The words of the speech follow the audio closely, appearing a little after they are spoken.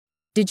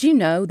Did you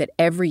know that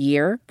every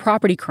year,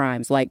 property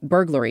crimes like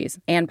burglaries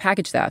and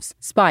package thefts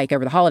spike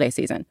over the holiday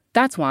season?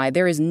 That's why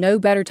there is no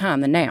better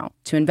time than now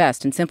to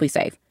invest in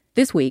SimpliSafe.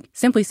 This week,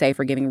 SimpliSafe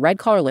are giving Red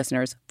Collar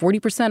listeners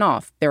 40%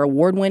 off their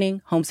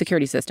award-winning home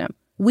security system.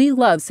 We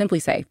love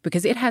SimpliSafe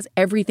because it has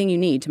everything you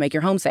need to make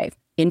your home safe.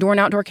 Indoor and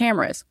outdoor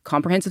cameras,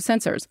 comprehensive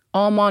sensors,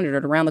 all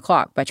monitored around the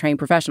clock by trained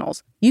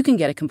professionals. You can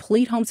get a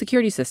complete home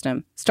security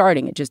system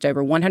starting at just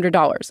over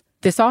 $100.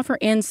 This offer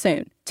ends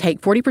soon.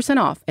 Take 40%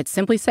 off at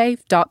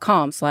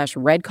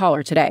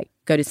simplysafe.com/redcollar today.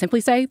 Go to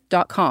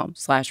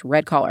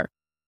simplysafe.com/redcollar.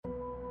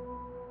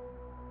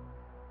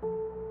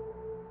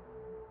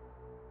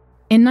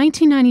 In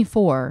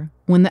 1994,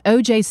 when the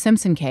O.J.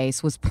 Simpson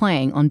case was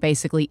playing on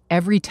basically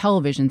every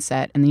television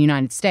set in the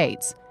United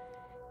States,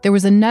 there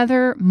was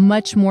another,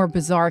 much more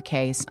bizarre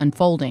case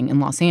unfolding in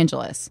Los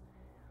Angeles.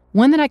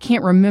 One that I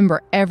can't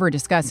remember ever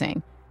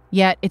discussing,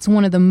 yet it's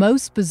one of the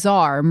most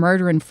bizarre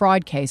murder and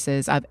fraud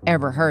cases I've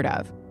ever heard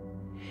of.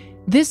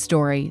 This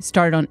story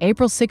started on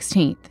April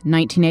 16,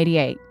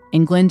 1988,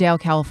 in Glendale,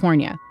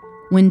 California,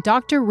 when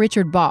Dr.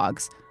 Richard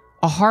Boggs,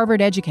 a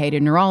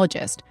Harvard-educated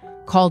neurologist,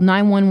 called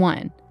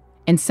 911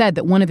 and said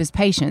that one of his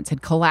patients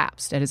had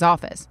collapsed at his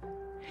office.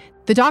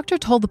 The doctor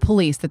told the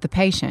police that the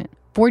patient,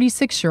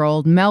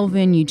 46-year-old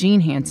Melvin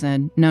Eugene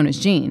Hansen, known as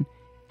Gene,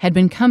 had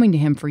been coming to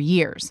him for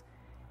years.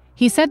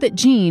 He said that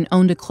Gene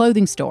owned a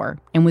clothing store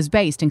and was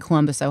based in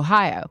Columbus,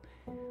 Ohio.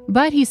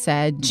 But he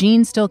said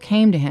Gene still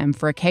came to him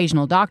for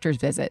occasional doctor's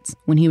visits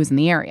when he was in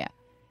the area.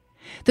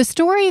 The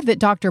story that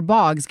Dr.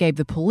 Boggs gave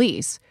the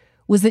police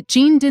was that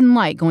Gene didn't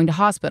like going to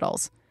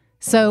hospitals.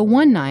 So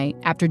one night,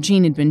 after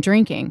Gene had been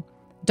drinking,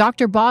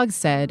 Dr. Boggs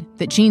said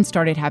that Gene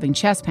started having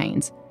chest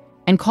pains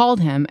and called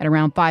him at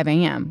around 5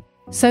 a.m.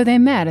 So they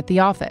met at the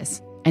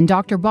office, and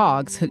Dr.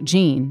 Boggs hooked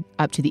Gene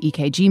up to the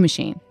EKG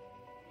machine.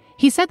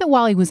 He said that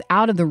while he was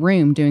out of the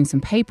room doing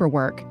some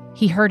paperwork,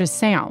 he heard a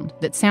sound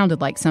that sounded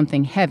like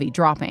something heavy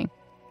dropping,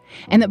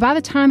 and that by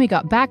the time he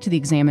got back to the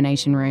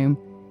examination room,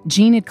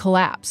 Gene had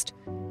collapsed,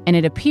 and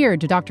it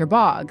appeared to Dr.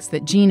 Boggs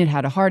that Gene had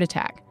had a heart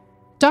attack.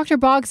 Dr.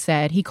 Boggs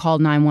said he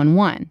called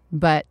 911,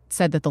 but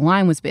said that the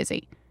line was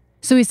busy.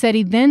 So he said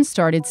he then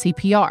started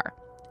CPR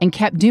and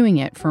kept doing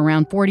it for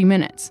around 40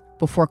 minutes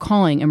before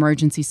calling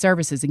emergency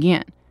services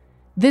again.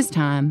 This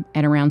time,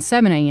 at around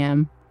 7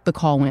 a.m., the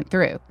call went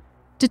through.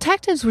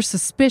 Detectives were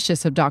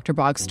suspicious of Dr.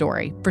 Boggs'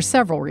 story for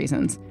several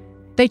reasons.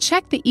 They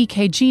checked the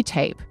EKG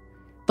tape.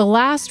 The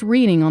last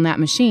reading on that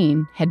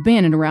machine had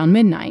been at around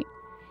midnight,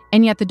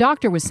 and yet the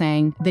doctor was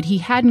saying that he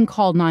hadn't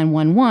called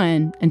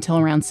 911 until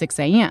around 6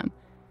 a.m.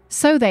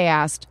 So they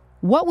asked,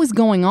 what was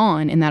going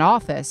on in that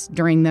office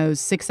during those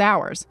 6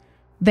 hours?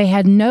 They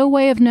had no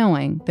way of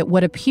knowing that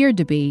what appeared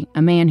to be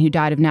a man who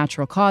died of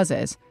natural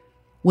causes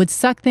would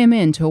suck them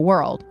into a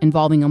world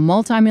involving a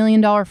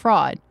multi-million-dollar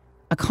fraud,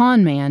 a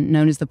con man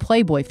known as the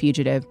Playboy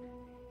fugitive,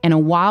 and a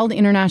wild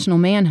international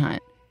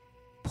manhunt,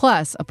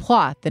 plus a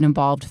plot that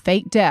involved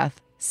fake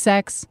death,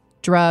 sex,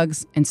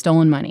 drugs, and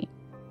stolen money.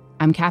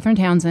 I'm Catherine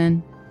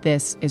Townsend.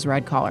 This is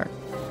Red Collar.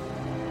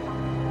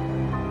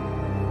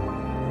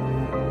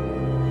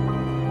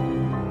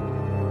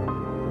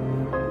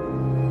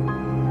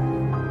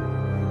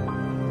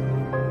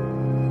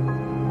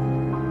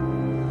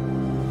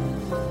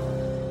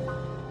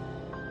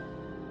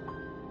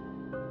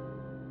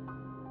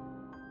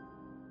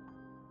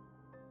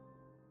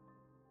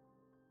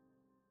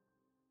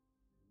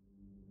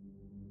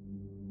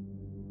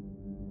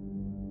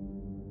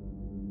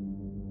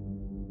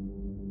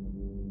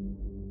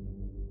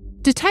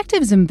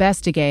 Detectives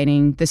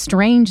investigating the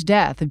strange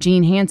death of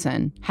Gene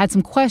Hansen had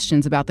some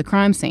questions about the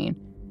crime scene.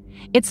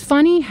 It's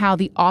funny how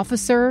the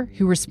officer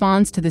who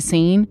responds to the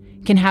scene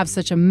can have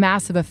such a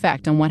massive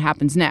effect on what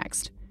happens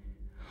next.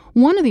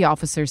 One of the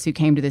officers who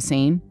came to the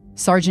scene,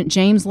 Sergeant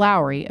James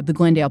Lowry of the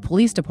Glendale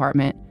Police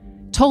Department,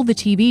 told the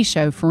TV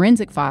show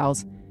Forensic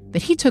Files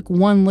that he took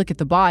one look at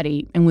the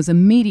body and was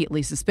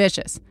immediately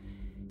suspicious.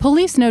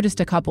 Police noticed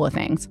a couple of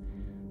things.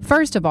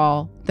 First of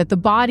all, that the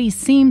body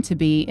seemed to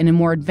be in a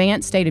more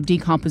advanced state of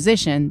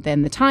decomposition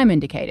than the time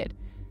indicated.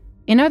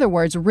 In other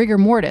words, rigor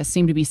mortis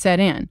seemed to be set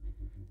in.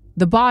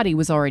 The body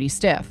was already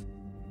stiff.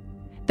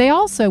 They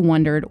also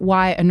wondered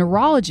why a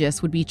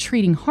neurologist would be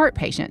treating heart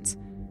patients.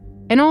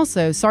 And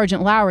also,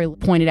 Sergeant Lowry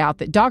pointed out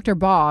that Dr.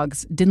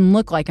 Boggs didn't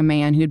look like a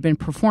man who had been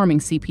performing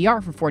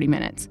CPR for 40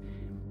 minutes.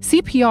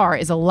 CPR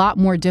is a lot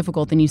more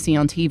difficult than you see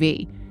on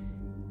TV.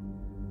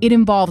 It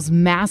involves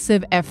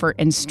massive effort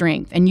and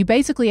strength, and you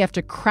basically have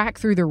to crack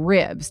through the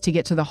ribs to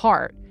get to the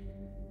heart.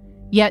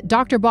 Yet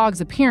Dr.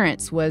 Boggs'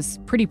 appearance was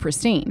pretty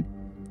pristine.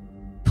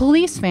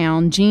 Police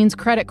found Gene's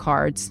credit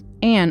cards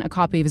and a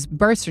copy of his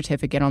birth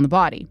certificate on the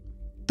body.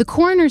 The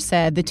coroner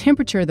said the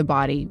temperature of the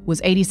body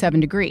was 87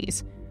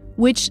 degrees,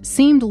 which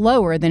seemed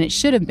lower than it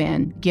should have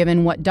been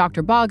given what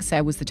Dr. Boggs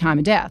said was the time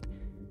of death.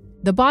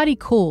 The body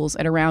cools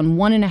at around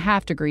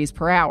 1.5 degrees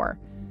per hour.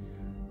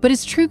 But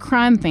as true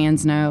crime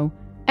fans know,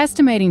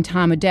 estimating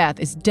time of death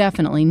is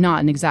definitely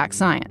not an exact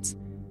science.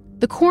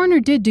 The coroner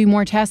did do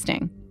more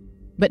testing,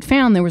 but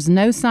found there was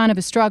no sign of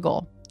a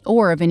struggle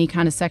or of any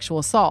kind of sexual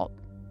assault.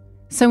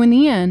 So in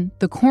the end,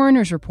 the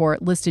coroner's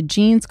report listed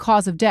Jean's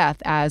cause of death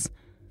as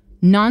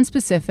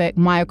nonspecific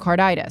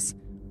myocarditis,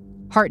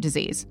 heart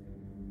disease.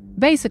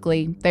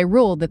 Basically, they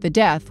ruled that the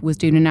death was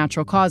due to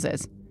natural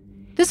causes.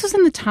 This was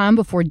in the time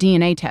before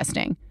DNA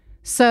testing,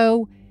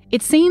 so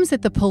it seems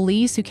that the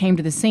police who came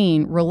to the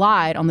scene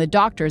relied on the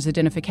doctor's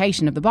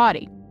identification of the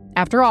body.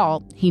 After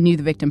all, he knew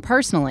the victim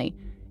personally,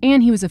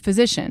 and he was a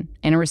physician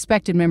and a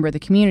respected member of the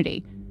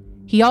community.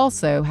 He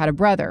also had a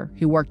brother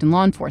who worked in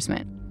law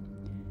enforcement.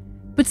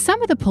 But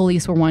some of the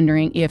police were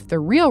wondering if the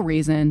real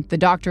reason the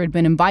doctor had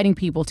been inviting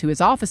people to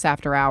his office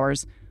after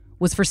hours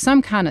was for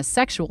some kind of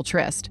sexual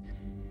tryst.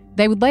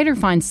 They would later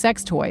find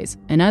sex toys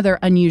and other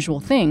unusual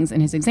things in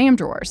his exam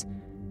drawers.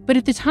 But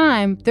at the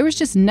time, there was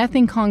just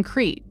nothing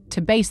concrete to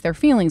base their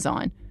feelings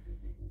on.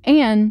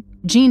 And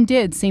Jean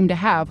did seem to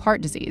have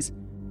heart disease.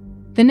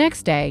 The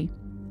next day,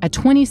 a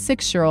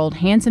 26-year-old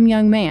handsome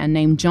young man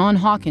named John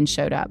Hawkins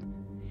showed up.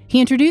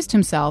 He introduced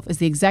himself as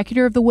the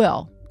executor of the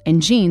will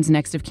and Jean's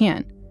next of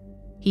kin.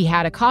 He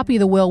had a copy of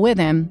the will with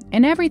him,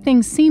 and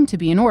everything seemed to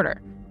be in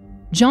order.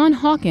 John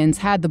Hawkins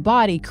had the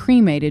body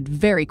cremated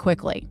very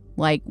quickly,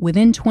 like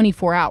within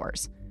 24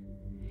 hours.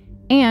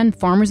 And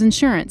Farmers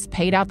Insurance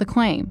paid out the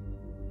claim,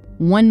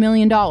 $1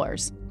 million,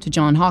 to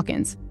John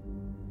Hawkins.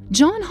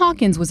 John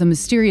Hawkins was a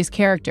mysterious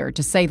character,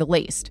 to say the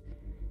least.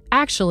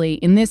 Actually,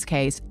 in this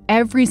case,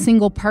 every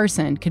single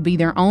person could be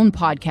their own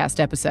podcast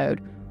episode,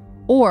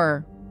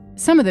 or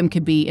some of them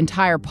could be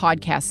entire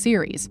podcast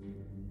series.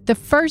 The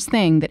first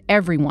thing that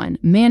everyone,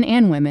 men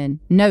and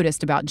women,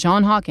 noticed about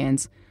John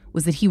Hawkins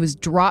was that he was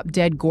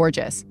drop-dead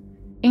gorgeous,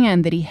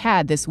 and that he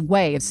had this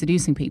way of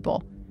seducing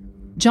people.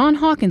 John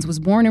Hawkins was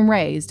born and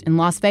raised in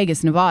Las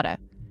Vegas, Nevada.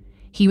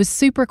 He was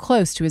super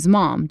close to his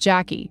mom,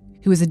 Jackie,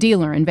 who was a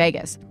dealer in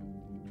Vegas.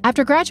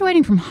 After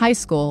graduating from high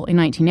school in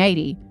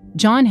 1980,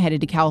 John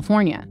headed to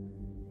California.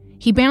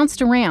 He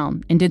bounced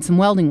around and did some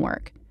welding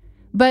work.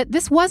 But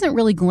this wasn't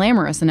really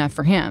glamorous enough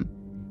for him.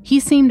 He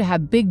seemed to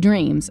have big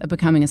dreams of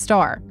becoming a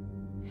star.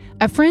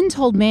 A friend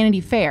told Vanity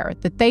Fair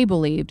that they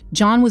believed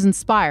John was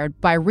inspired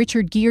by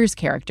Richard Gere's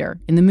character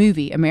in the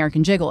movie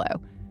American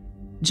Gigolo.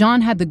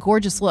 John had the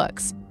gorgeous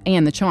looks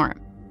and the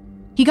charm.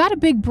 He got a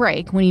big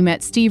break when he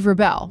met Steve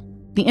Rebell,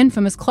 the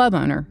infamous club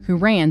owner who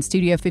ran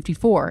Studio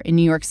 54 in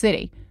New York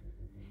City.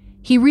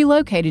 He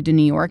relocated to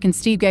New York and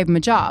Steve gave him a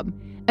job.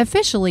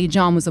 Officially,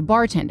 John was a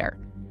bartender,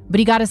 but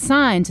he got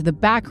assigned to the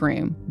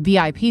backroom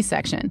VIP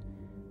section.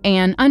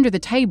 And under the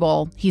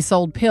table, he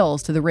sold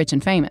pills to the rich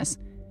and famous.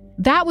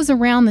 That was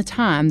around the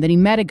time that he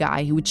met a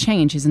guy who would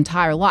change his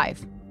entire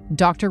life,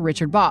 Dr.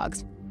 Richard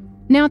Boggs.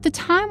 Now, at the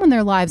time when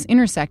their lives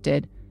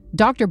intersected,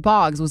 Dr.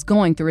 Boggs was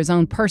going through his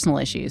own personal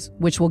issues,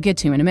 which we'll get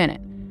to in a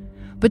minute.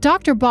 But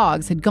Dr.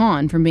 Boggs had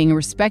gone from being a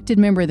respected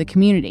member of the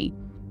community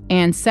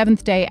and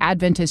Seventh-day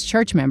Adventist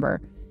church member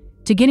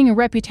to getting a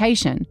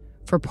reputation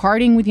for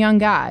partying with young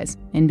guys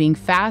and being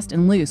fast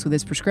and loose with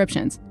his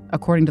prescriptions,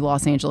 according to the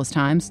Los Angeles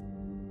Times.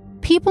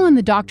 People in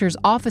the doctor's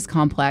office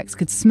complex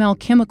could smell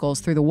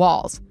chemicals through the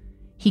walls.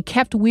 He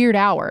kept weird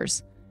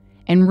hours,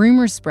 and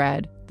rumors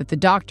spread that the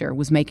doctor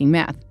was making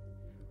meth.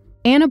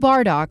 Anna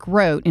Bardock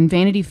wrote in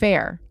Vanity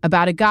Fair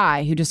about a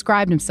guy who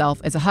described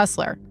himself as a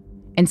hustler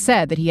and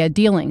said that he had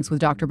dealings with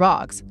Dr.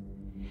 Boggs.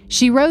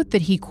 She wrote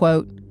that he,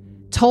 quote,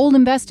 told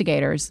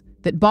investigators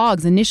that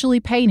Boggs initially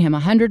paid him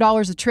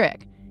 $100 a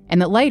trick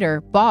and that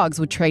later Boggs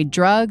would trade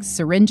drugs,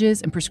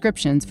 syringes, and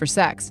prescriptions for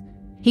sex.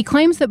 He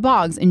claims that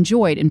Boggs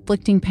enjoyed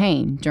inflicting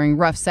pain during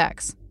rough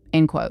sex,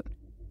 end quote.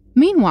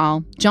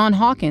 Meanwhile, John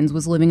Hawkins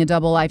was living a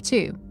double life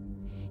too.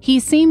 He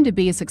seemed to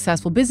be a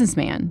successful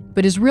businessman,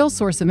 but his real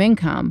source of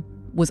income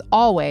was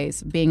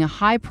always being a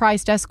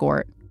high-priced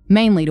escort,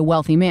 mainly to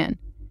wealthy men.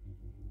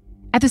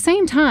 At the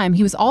same time,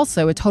 he was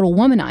also a total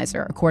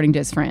womanizer, according to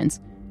his friends,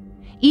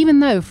 even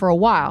though for a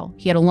while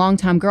he had a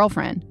longtime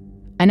girlfriend,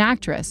 an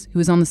actress who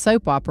was on the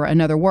soap opera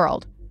Another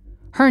World.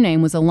 Her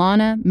name was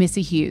Alana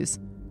Missy Hughes.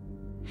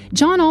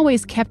 John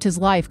always kept his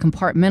life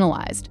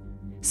compartmentalized,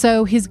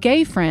 so his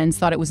gay friends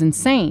thought it was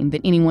insane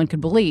that anyone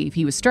could believe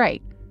he was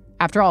straight.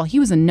 After all, he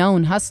was a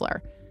known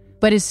hustler.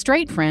 But his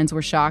straight friends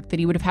were shocked that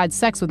he would have had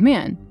sex with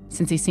men,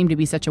 since he seemed to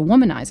be such a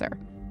womanizer.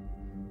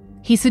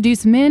 He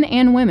seduced men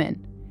and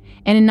women,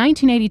 and in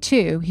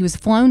 1982, he was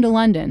flown to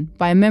London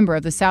by a member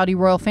of the Saudi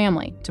royal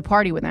family to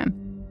party with him.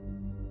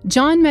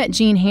 John met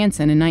Jean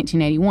Hansen in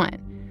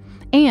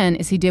 1981, and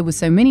as he did with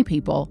so many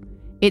people,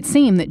 it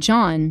seemed that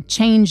John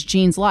changed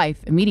Jean's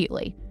life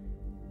immediately.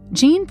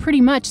 Jean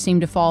pretty much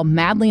seemed to fall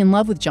madly in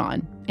love with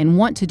John and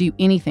want to do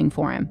anything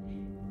for him.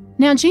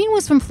 Now, Jean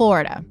was from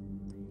Florida,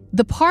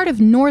 the part of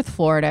North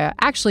Florida,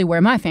 actually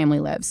where my family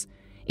lives.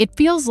 It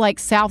feels like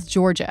South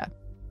Georgia.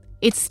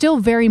 It's still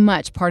very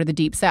much part of the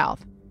Deep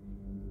South.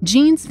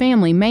 Jean's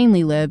family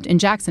mainly lived in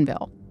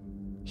Jacksonville.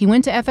 He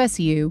went to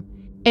FSU,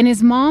 and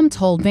his mom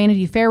told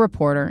Vanity Fair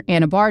reporter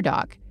Anna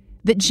Bardock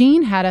that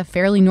Jean had a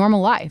fairly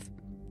normal life.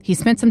 He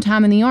spent some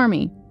time in the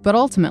Army, but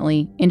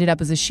ultimately ended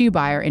up as a shoe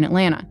buyer in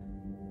Atlanta.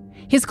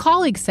 His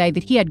colleagues say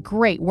that he had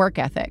great work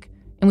ethic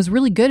and was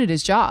really good at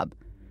his job.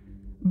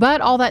 But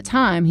all that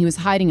time, he was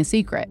hiding a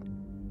secret.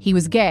 He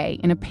was gay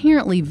and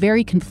apparently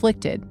very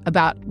conflicted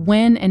about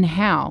when and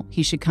how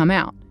he should come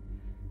out.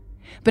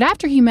 But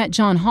after he met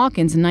John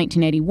Hawkins in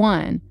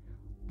 1981,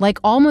 like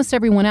almost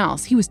everyone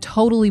else, he was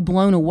totally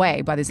blown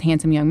away by this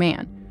handsome young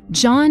man.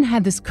 John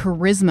had this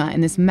charisma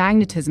and this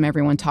magnetism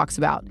everyone talks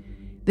about,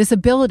 this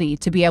ability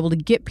to be able to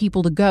get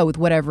people to go with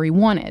whatever he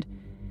wanted.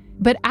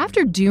 But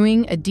after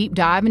doing a deep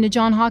dive into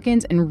John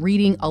Hawkins and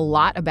reading a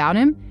lot about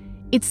him,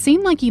 it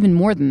seemed like even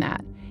more than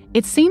that.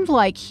 It seemed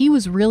like he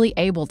was really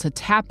able to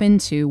tap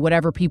into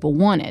whatever people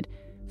wanted,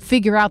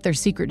 figure out their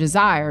secret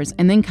desires,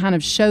 and then kind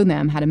of show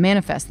them how to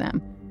manifest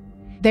them.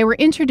 They were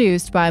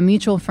introduced by a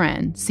mutual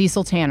friend,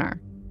 Cecil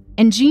Tanner.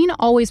 And Gene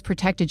always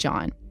protected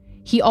John.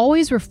 He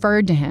always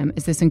referred to him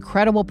as this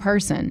incredible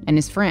person and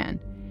his friend.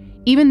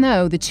 Even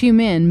though the two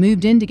men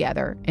moved in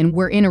together and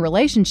were in a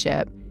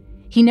relationship,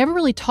 he never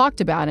really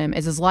talked about him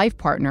as his life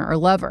partner or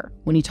lover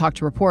when he talked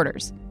to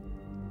reporters.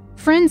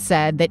 Friends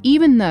said that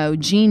even though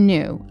Gene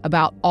knew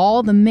about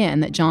all the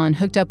men that John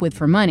hooked up with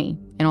for money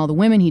and all the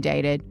women he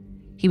dated,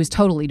 he was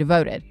totally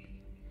devoted.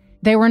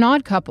 They were an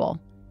odd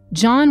couple.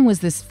 John was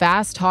this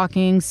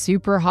fast-talking,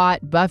 super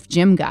hot, buff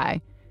gym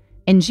guy,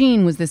 and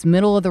Gene was this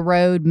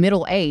middle-of-the-road,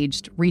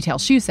 middle-aged retail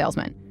shoe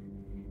salesman.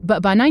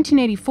 But by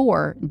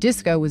 1984,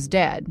 disco was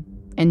dead,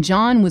 and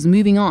John was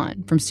moving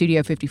on from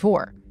Studio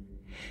 54.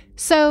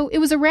 So it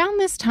was around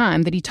this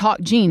time that he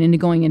talked Gene into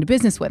going into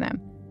business with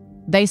him.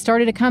 They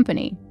started a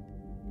company,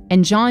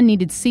 and John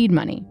needed seed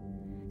money.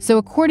 So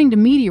according to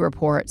media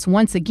reports,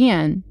 once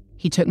again,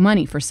 he took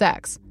money for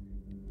sex.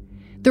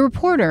 The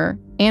reporter,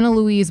 Anna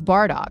Louise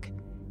Bardock,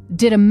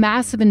 did a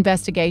massive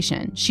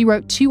investigation. She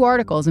wrote 2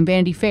 articles in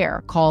Vanity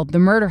Fair called The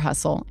Murder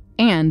Hustle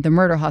and The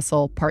Murder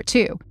Hustle Part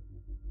 2.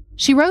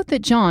 She wrote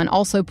that John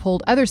also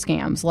pulled other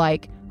scams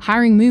like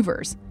hiring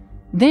movers.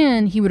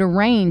 Then he would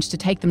arrange to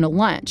take them to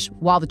lunch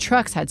while the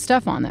trucks had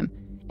stuff on them,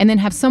 and then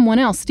have someone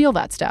else steal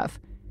that stuff.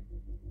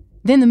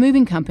 Then the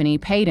moving company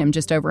paid him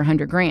just over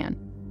 $100,000.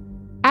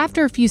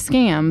 After a few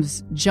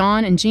scams,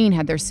 John and Gene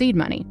had their seed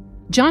money.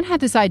 John had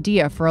this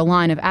idea for a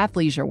line of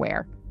athleisure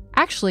wear.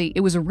 Actually,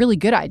 it was a really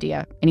good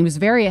idea, and he was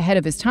very ahead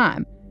of his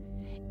time.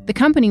 The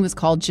company was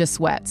called Just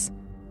Sweats.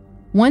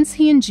 Once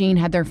he and Gene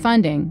had their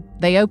funding,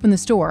 they opened the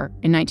store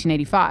in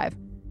 1985.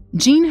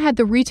 Gene had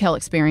the retail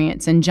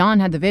experience, and John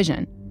had the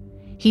vision.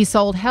 He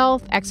sold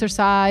health,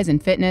 exercise,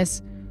 and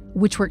fitness,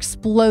 which were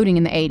exploding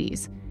in the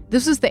 80s.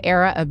 This was the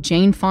era of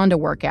Jane Fonda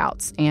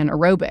workouts and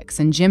aerobics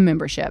and gym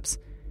memberships.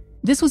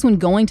 This was when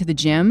going to the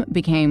gym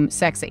became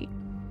sexy.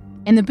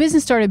 And the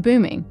business started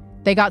booming.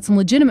 They got some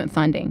legitimate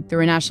funding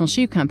through a national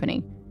shoe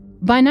company.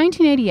 By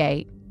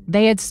 1988,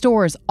 they had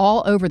stores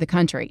all over the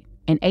country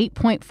and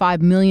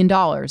 $8.5 million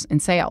in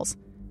sales.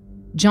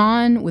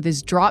 John, with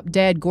his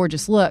drop-dead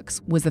gorgeous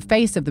looks, was the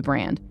face of the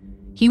brand.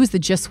 He was the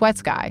Just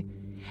Sweats guy,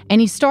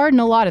 and he starred in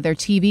a lot of their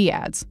TV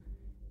ads.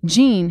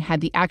 Gene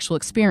had the actual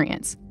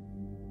experience.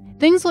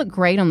 Things looked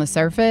great on the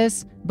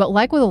surface, but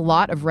like with a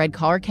lot of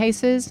red-collar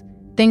cases,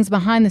 things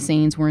behind the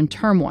scenes were in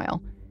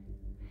turmoil.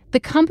 The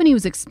company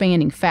was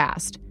expanding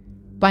fast.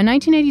 By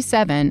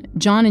 1987,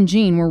 John and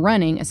Gene were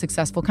running a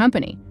successful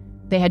company.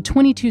 They had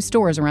 22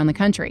 stores around the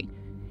country.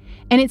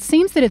 And it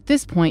seems that at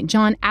this point,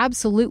 John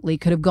absolutely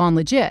could have gone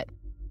legit.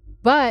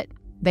 But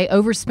they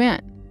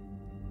overspent.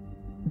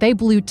 They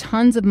blew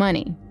tons of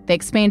money. They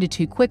expanded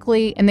too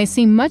quickly, and they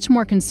seemed much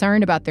more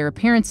concerned about their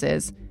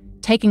appearances,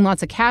 taking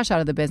lots of cash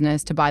out of the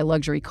business to buy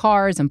luxury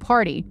cars and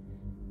party,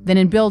 than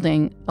in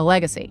building a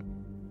legacy.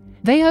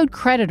 They owed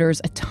creditors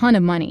a ton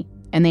of money,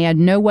 and they had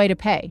no way to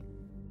pay.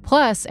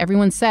 Plus,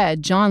 everyone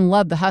said John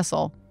loved the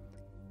hustle.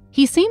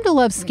 He seemed to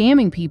love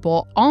scamming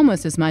people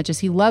almost as much as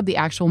he loved the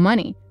actual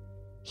money.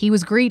 He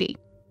was greedy.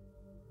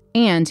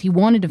 And he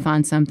wanted to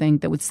find something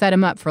that would set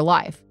him up for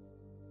life.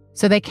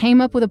 So they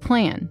came up with a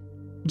plan.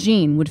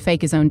 Gene would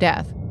fake his own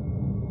death.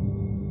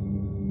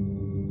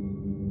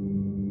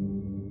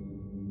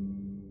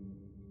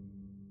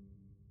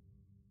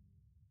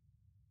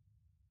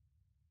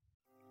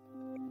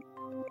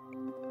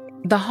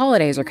 The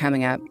holidays are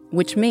coming up,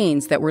 which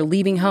means that we're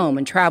leaving home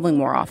and traveling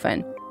more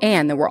often,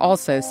 and that we're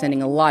also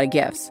sending a lot of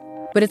gifts.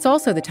 But it's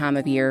also the time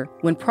of year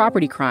when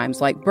property crimes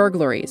like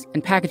burglaries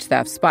and package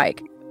theft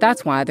spike.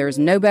 That's why there is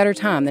no better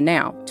time than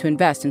now to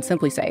invest in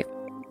SimpliSafe.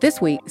 This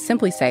week,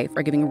 SimpliSafe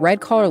are giving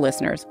Red Collar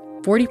listeners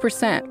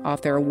 40%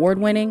 off their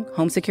award-winning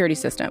home security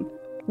system.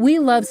 We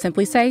love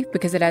SimpliSafe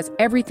because it has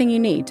everything you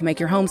need to make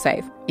your home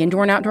safe.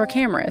 Indoor and outdoor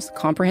cameras,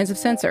 comprehensive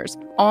sensors,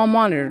 all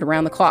monitored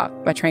around the clock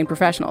by trained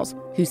professionals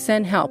who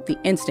send help the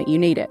instant you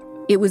need it.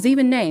 It was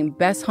even named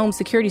Best Home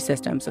Security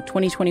Systems of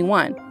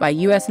 2021 by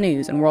U.S.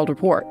 News and World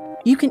Report.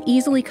 You can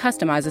easily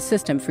customize a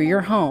system for your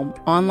home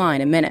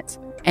online in minutes,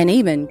 and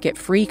even get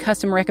free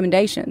custom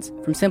recommendations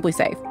from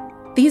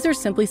SimpliSafe. These are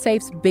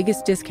SimpliSafe's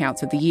biggest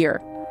discounts of the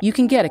year. You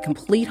can get a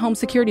complete home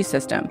security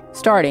system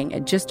starting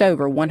at just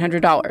over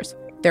 $100.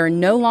 There are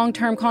no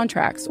long-term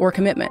contracts or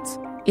commitments.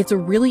 It's a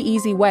really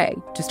easy way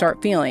to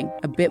start feeling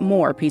a bit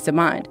more peace of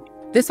mind.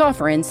 This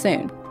offer ends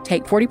soon.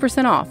 Take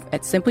 40% off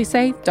at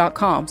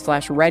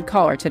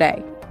simplysafe.com/redcollar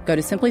today. Go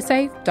to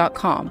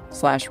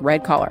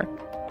simplysafe.com/redcollar.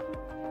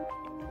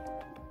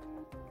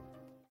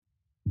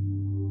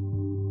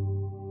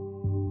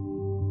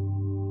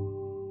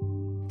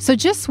 So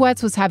Just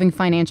Sweats was having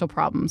financial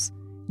problems.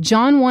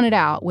 John wanted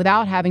out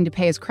without having to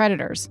pay his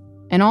creditors,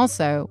 and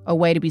also a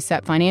way to be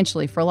set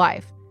financially for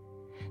life.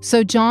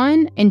 So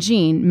John and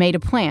Jean made a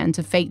plan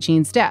to fake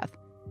Jean's death.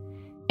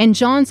 And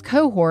John's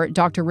cohort,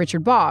 Dr.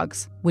 Richard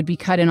Boggs, would be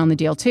cut in on the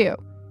deal too.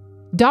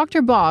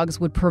 Dr. Boggs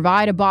would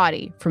provide a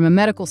body from a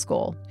medical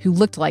school who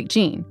looked like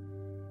Jean.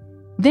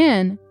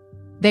 Then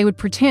they would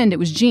pretend it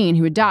was Jean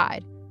who had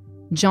died.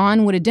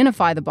 John would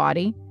identify the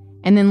body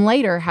and then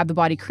later have the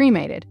body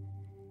cremated.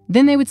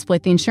 Then they would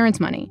split the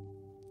insurance money.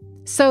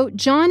 So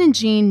John and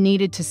Jean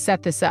needed to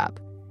set this up.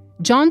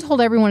 John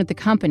told everyone at the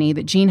company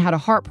that Jean had a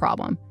heart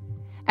problem.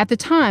 At the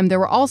time, there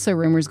were also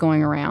rumors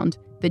going around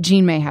that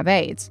Jean may have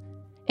AIDS.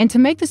 And to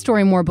make the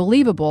story more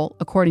believable,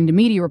 according to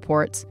media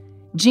reports,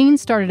 Jean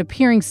started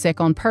appearing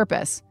sick on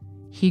purpose.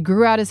 He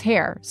grew out his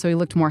hair so he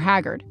looked more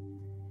haggard.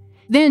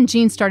 Then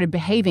Jean started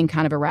behaving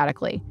kind of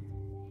erratically.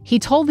 He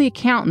told the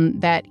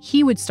accountant that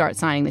he would start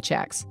signing the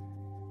checks.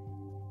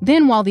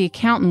 Then while the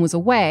accountant was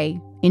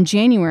away, in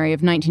January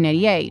of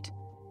 1988,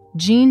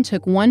 Jean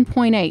took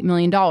 $1.8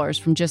 million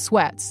from Just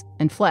Sweats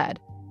and fled.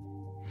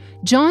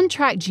 John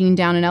tracked Jean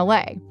down in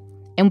L.A.,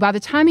 and by the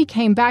time he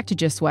came back to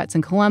Just Sweats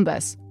in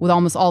Columbus with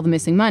almost all the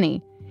missing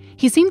money,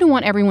 he seemed to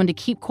want everyone to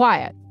keep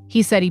quiet.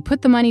 He said he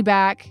put the money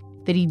back,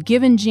 that he'd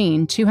given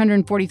Jean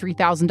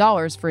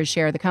 $243,000 for his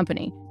share of the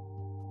company.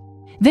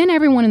 Then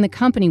everyone in the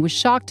company was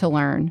shocked to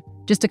learn,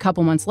 just a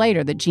couple months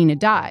later, that Jean had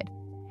died.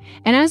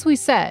 And as we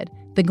said,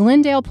 the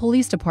Glendale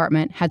Police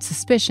Department had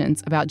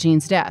suspicions about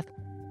Jean's death.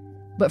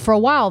 But for a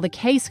while, the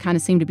case kind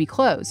of seemed to be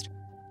closed.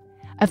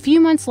 A few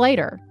months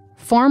later,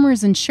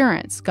 Farmers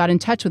Insurance got in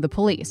touch with the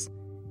police.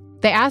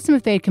 They asked them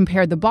if they had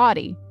compared the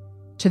body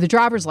to the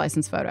driver's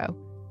license photo.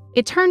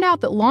 It turned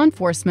out that law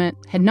enforcement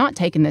had not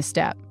taken this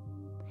step.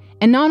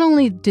 And not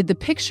only did the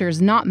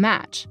pictures not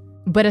match,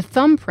 but a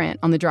thumbprint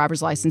on the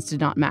driver's license did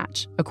not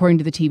match, according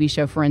to the TV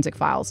show Forensic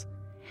Files.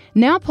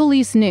 Now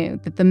police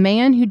knew that the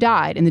man who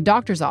died in the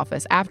doctor's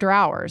office after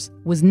hours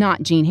was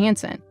not Jean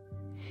Hansen.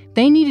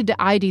 They needed to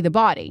ID the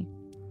body.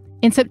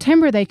 In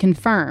September, they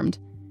confirmed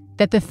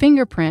that the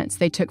fingerprints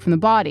they took from the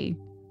body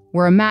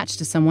were a match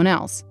to someone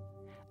else,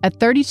 a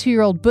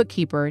 32-year-old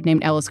bookkeeper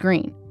named Ellis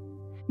Green.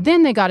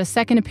 Then they got a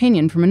second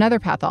opinion from another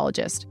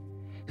pathologist,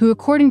 who,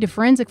 according to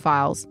Forensic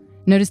Files,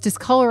 noticed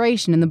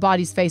discoloration in the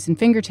body's face and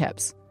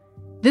fingertips.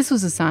 This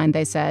was a sign,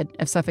 they said,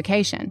 of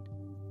suffocation.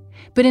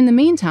 But in the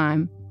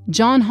meantime,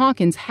 John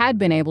Hawkins had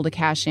been able to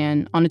cash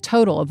in on a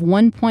total of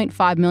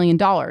 $1.5 million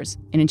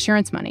in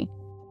insurance money.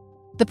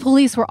 The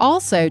police were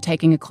also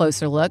taking a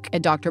closer look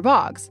at Dr.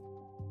 Boggs.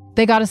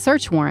 They got a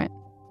search warrant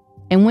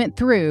and went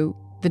through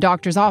the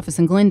doctor's office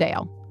in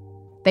Glendale.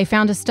 They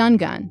found a stun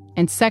gun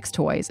and sex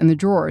toys in the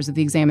drawers of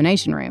the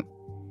examination room.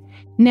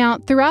 Now,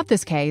 throughout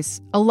this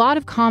case, a lot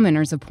of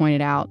commenters have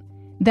pointed out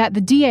that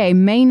the DA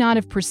may not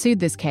have pursued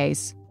this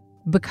case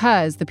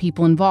because the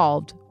people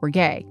involved were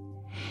gay.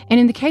 And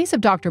in the case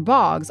of Dr.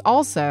 Boggs,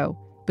 also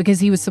because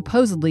he was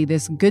supposedly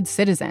this good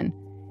citizen.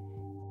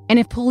 And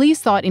if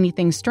police thought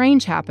anything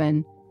strange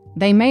happened,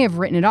 they may have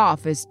written it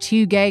off as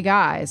two gay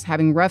guys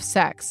having rough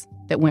sex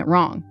that went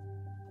wrong.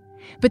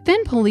 But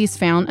then police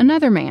found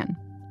another man,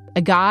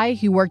 a guy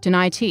who worked in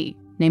IT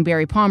named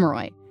Barry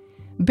Pomeroy.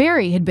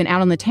 Barry had been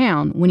out on the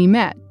town when he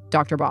met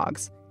Dr.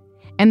 Boggs,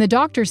 and the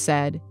doctor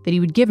said that he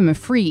would give him a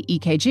free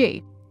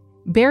EKG.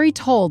 Barry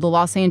told the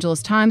Los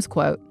Angeles Times,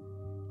 quote,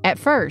 "At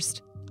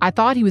first, I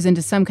thought he was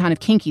into some kind of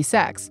kinky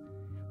sex,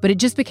 but it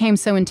just became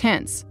so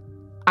intense.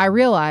 I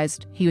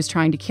realized he was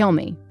trying to kill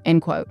me,"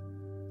 end quote.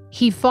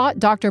 He fought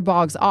Dr.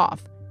 Boggs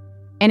off,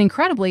 and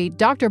incredibly,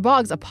 Dr.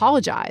 Boggs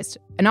apologized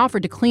and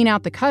offered to clean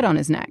out the cut on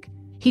his neck.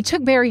 He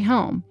took Barry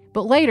home,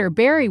 but later,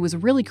 Barry was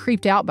really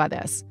creeped out by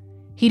this.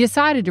 He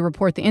decided to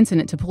report the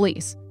incident to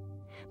police.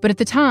 But at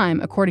the time,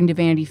 according to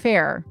Vanity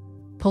Fair,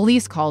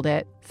 police called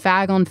it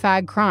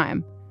fag-on-fag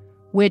crime,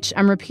 which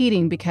I'm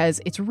repeating because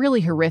it's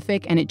really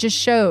horrific and it just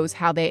shows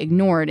how they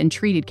ignored and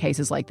treated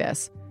cases like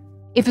this.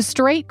 If a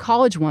straight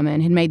college woman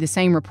had made the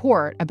same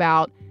report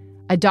about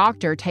a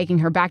doctor taking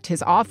her back to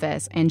his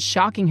office and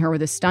shocking her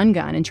with a stun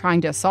gun and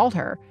trying to assault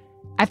her,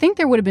 I think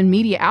there would have been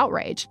media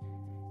outrage.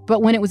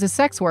 But when it was a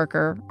sex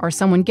worker or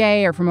someone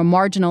gay or from a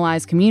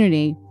marginalized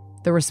community,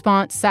 the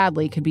response,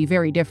 sadly, could be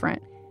very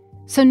different.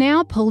 So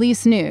now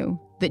police knew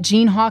that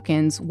Jean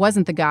Hawkins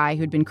wasn't the guy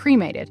who had been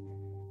cremated,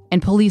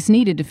 and police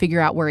needed to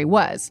figure out where he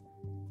was.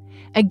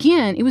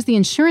 Again, it was the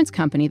insurance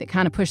company that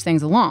kind of pushed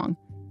things along.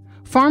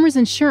 Farmers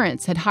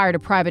Insurance had hired a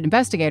private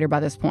investigator by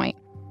this point.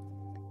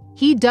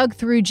 He dug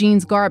through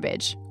Jean's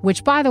garbage,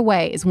 which, by the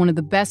way, is one of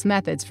the best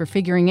methods for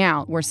figuring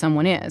out where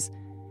someone is.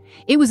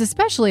 It was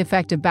especially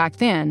effective back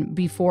then,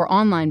 before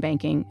online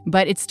banking,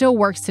 but it still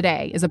works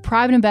today. As a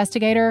private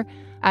investigator,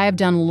 I have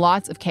done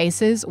lots of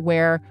cases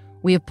where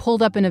we have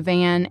pulled up in a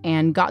van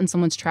and gotten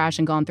someone's trash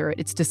and gone through it.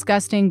 It's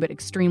disgusting, but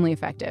extremely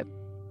effective.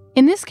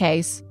 In this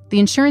case, the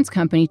insurance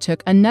company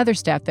took another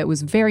step that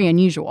was very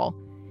unusual.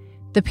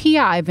 The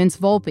PI, Vince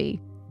Volpe,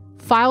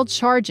 filed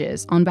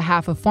charges on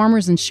behalf of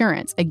Farmers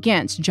Insurance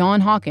against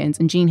John Hawkins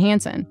and Jean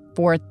Hansen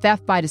for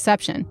theft by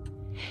deception.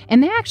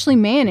 And they actually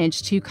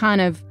managed to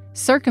kind of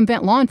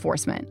circumvent law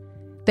enforcement.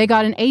 They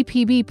got an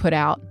APB put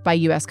out by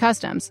U.S.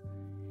 Customs.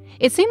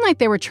 It seemed like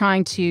they were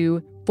trying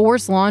to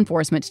force law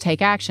enforcement to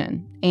take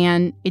action,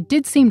 and it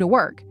did seem to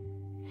work.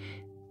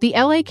 The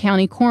LA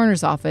County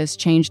Coroner's Office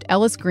changed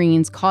Ellis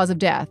Green's cause of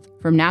death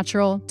from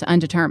natural to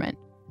undetermined.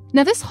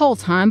 Now, this whole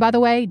time, by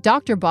the way,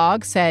 Dr.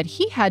 Boggs said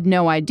he had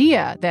no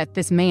idea that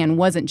this man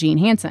wasn't Gene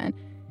Hansen.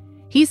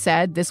 He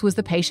said this was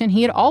the patient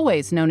he had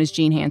always known as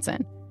Gene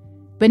Hansen.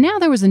 But now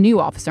there was a new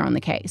officer on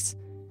the case.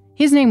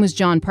 His name was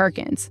John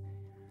Perkins.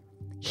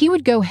 He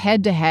would go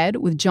head-to-head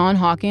with John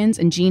Hawkins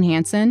and Gene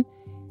Hansen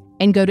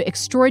and go to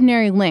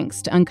extraordinary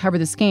lengths to uncover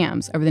the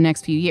scams over the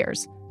next few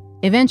years.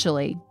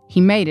 Eventually, he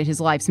made it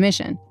his life's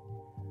mission.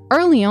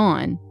 Early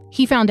on,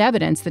 he found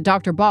evidence that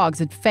Dr. Boggs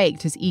had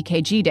faked his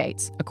EKG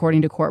dates,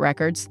 according to court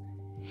records.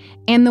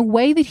 And the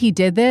way that he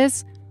did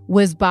this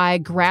was by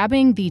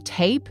grabbing the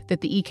tape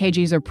that the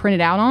EKGs are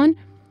printed out on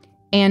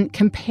and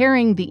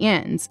comparing the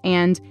ends.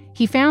 And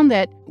he found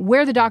that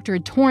where the doctor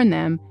had torn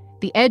them,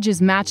 the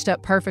edges matched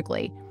up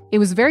perfectly. It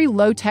was very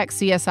low-tech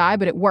CSI,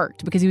 but it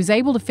worked because he was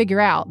able to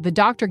figure out the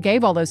doctor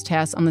gave all those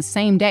tests on the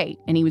same date,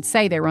 and he would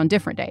say they were on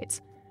different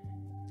dates.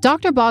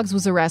 Dr. Boggs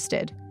was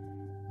arrested,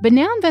 but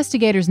now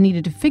investigators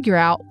needed to figure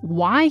out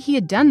why he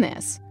had done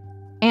this.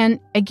 And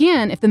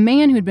again, if the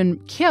man who had been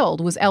killed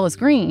was Ellis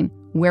Green,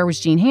 where was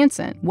Gene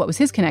Hansen? What was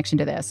his connection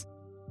to this?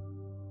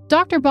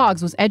 Dr.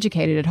 Boggs was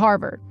educated at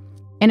Harvard,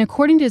 and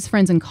according to his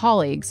friends and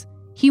colleagues,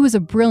 he was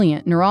a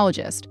brilliant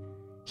neurologist.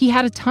 He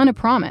had a ton of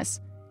promise.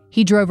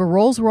 He drove a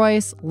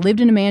Rolls-Royce,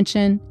 lived in a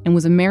mansion, and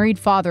was a married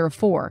father of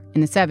 4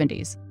 in the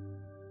 70s.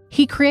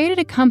 He created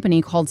a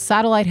company called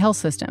Satellite Health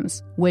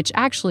Systems, which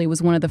actually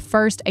was one of the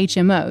first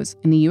HMOs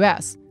in the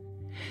U.S.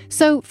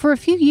 So for a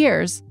few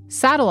years,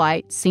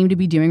 Satellite seemed to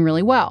be doing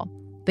really well.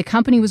 The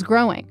company was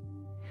growing.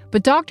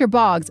 But Dr.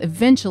 Boggs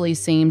eventually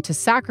seemed to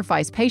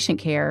sacrifice patient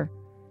care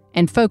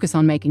and focus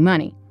on making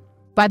money.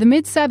 By the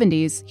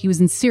mid-70s, he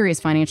was in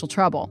serious financial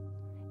trouble.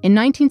 In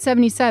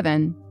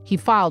 1977, he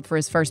filed for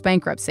his first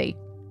bankruptcy.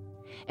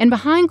 And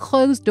behind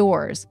closed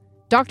doors,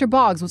 Dr.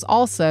 Boggs was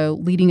also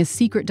leading a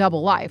secret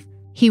double life.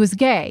 He was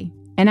gay,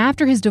 and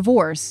after his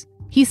divorce,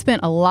 he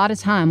spent a lot of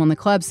time on the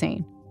club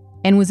scene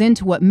and was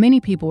into what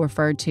many people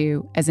referred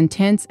to as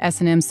intense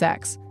S&M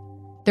sex.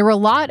 There were a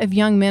lot of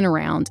young men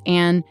around,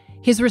 and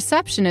his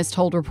receptionist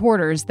told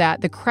reporters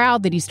that the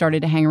crowd that he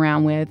started to hang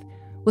around with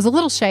was a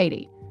little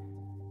shady.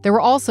 There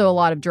were also a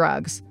lot of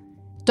drugs.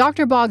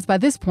 Dr. Boggs, by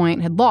this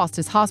point, had lost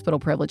his hospital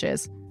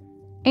privileges.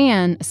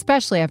 And,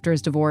 especially after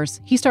his divorce,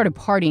 he started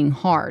partying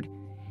hard.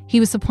 He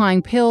was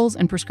supplying pills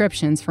and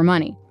prescriptions for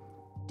money.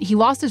 He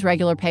lost his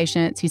regular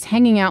patients. He's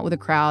hanging out with a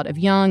crowd of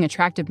young,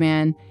 attractive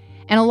men,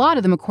 and a lot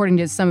of them, according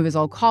to some of his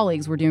old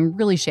colleagues, were doing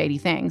really shady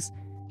things.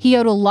 He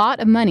owed a lot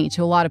of money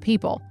to a lot of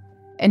people.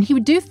 And he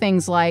would do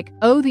things like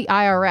owe the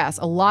IRS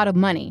a lot of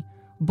money,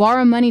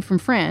 borrow money from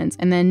friends,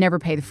 and then never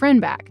pay the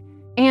friend back.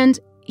 And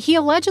he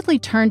allegedly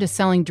turned to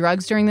selling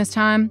drugs during this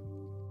time.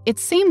 It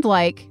seemed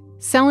like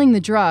selling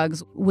the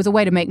drugs was a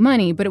way to make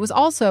money, but it was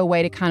also a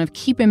way to kind of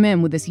keep him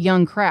in with this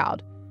young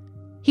crowd.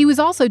 He was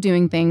also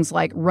doing things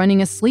like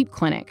running a sleep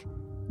clinic,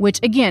 which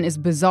again is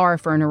bizarre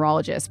for a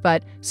neurologist,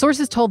 but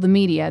sources told the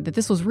media that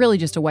this was really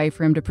just a way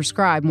for him to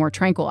prescribe more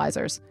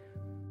tranquilizers.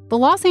 The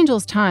Los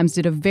Angeles Times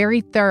did a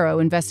very thorough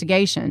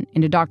investigation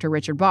into Dr.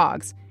 Richard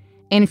Boggs.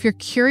 And if you're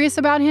curious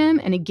about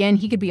him, and again,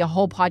 he could be a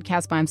whole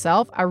podcast by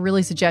himself, I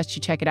really suggest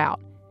you check it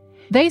out.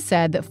 They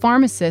said that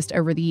pharmacists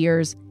over the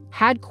years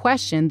had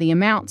questioned the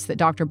amounts that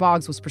Dr.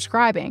 Boggs was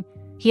prescribing.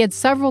 He had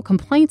several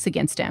complaints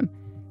against him,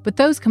 but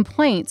those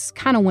complaints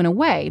kind of went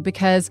away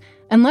because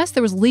unless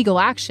there was legal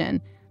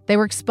action, they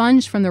were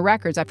expunged from the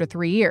records after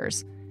 3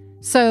 years.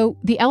 So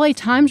the LA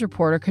Times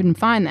reporter couldn't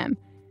find them.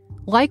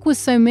 Like with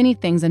so many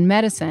things in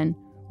medicine,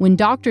 when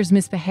doctors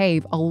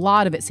misbehave, a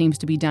lot of it seems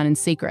to be done in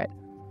secret.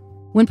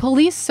 When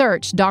police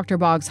searched Dr.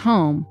 Boggs'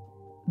 home,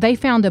 they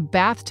found a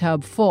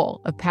bathtub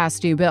full of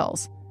past due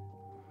bills.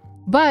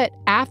 But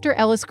after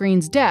Ellis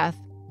Green's death,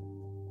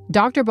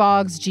 Dr.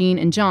 Boggs, Gene,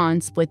 and John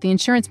split the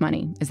insurance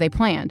money as they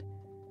planned.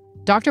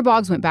 Dr.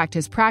 Boggs went back to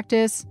his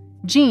practice,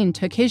 Gene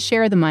took his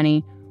share of the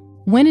money,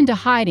 went into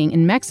hiding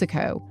in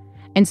Mexico,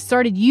 and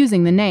started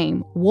using the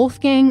name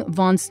Wolfgang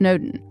von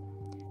Snowden.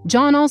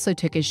 John also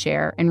took his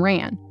share and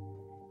ran.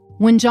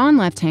 When John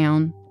left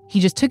town, he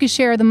just took his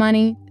share of the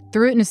money,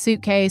 threw it in a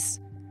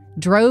suitcase,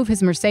 drove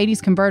his Mercedes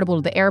convertible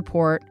to the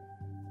airport,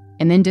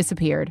 and then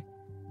disappeared.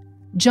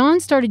 John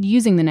started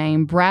using the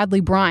name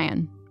Bradley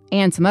Bryan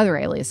and some other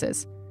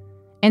aliases.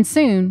 And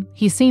soon,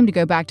 he seemed to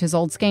go back to his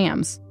old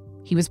scams.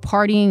 He was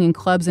partying in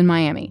clubs in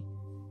Miami.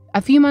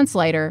 A few months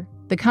later,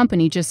 the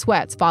company Just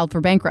Sweats filed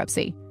for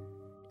bankruptcy.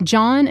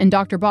 John and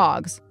Dr.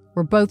 Boggs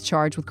were both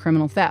charged with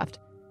criminal theft.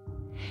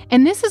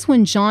 And this is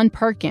when John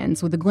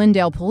Perkins with the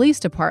Glendale Police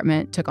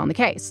Department took on the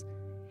case.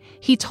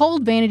 He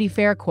told Vanity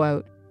Fair,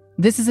 quote,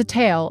 "This is a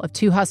tale of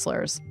two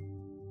hustlers."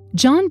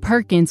 John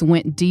Perkins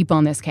went deep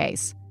on this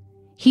case.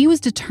 He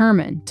was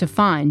determined to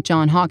find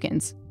John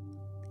Hawkins.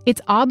 It's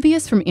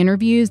obvious from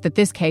interviews that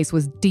this case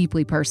was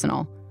deeply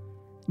personal.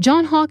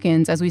 John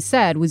Hawkins, as we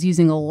said, was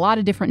using a lot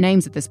of different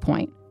names at this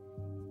point.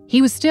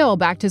 He was still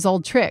back to his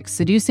old tricks,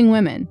 seducing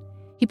women.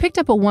 He picked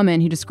up a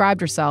woman who described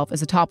herself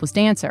as a topless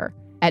dancer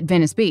at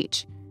Venice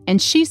Beach,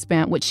 and she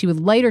spent what she would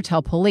later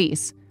tell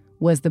police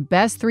was the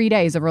best 3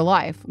 days of her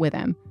life with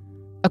him.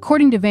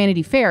 According to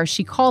Vanity Fair,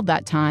 she called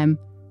that time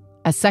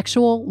a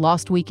sexual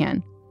lost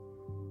weekend.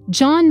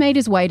 John made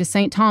his way to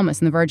St.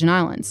 Thomas in the Virgin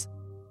Islands,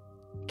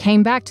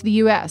 came back to the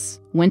U.S.,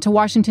 went to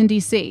Washington,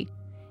 D.C.,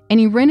 and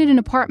he rented an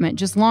apartment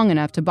just long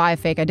enough to buy a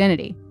fake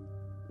identity.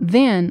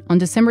 Then, on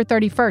December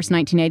 31st,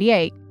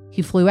 1988,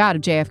 he flew out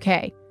of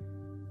JFK.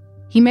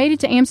 He made it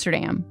to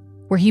Amsterdam,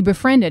 where he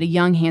befriended a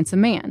young,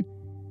 handsome man.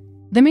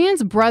 The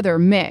man's brother,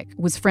 Mick,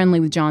 was friendly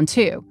with John,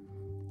 too.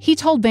 He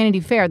told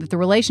Vanity Fair that the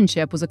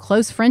relationship was a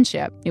close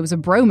friendship. It was a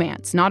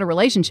bromance, not a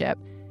relationship.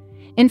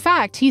 In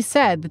fact, he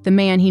said that the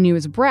man he knew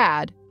as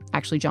Brad,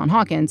 actually John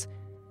Hawkins,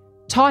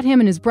 taught him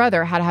and his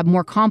brother how to have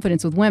more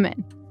confidence with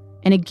women.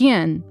 And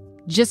again,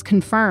 just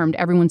confirmed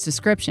everyone's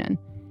description,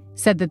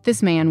 said that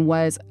this man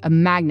was a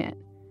magnet.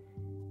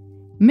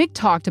 Mick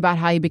talked about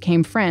how he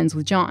became friends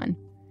with John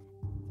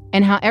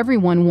and how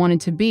everyone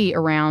wanted to be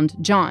around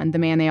John, the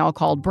man they all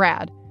called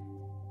Brad.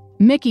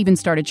 Mick even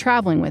started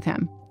traveling with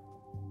him.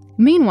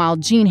 Meanwhile,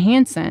 Gene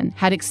Hansen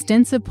had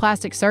extensive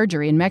plastic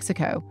surgery in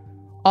Mexico,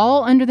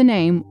 all under the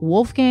name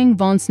Wolfgang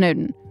von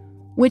Snowden,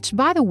 which,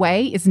 by the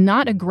way, is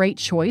not a great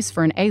choice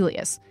for an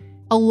alias.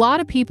 A lot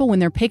of people, when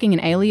they're picking an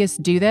alias,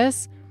 do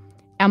this.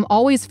 I'm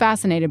always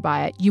fascinated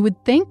by it. You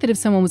would think that if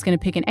someone was going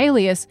to pick an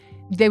alias,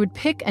 they would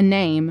pick a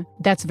name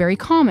that's very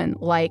common,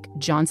 like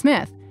John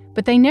Smith.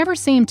 But they never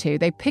seem to.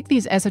 They pick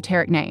these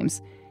esoteric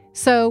names.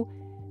 So,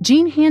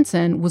 Gene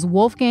Hansen was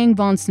Wolfgang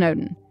von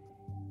Snowden.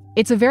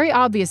 It's a very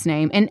obvious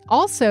name, and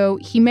also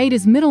he made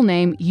his middle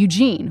name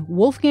Eugene,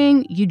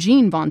 Wolfgang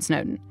Eugene von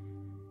Snowden.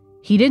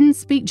 He didn't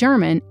speak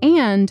German,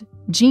 and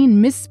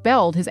Gene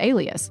misspelled his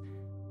alias.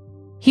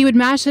 He would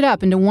mash it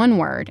up into one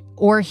word,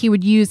 or he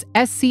would use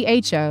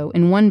SCHO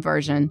in one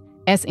version,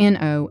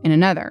 SNO in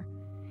another.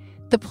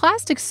 The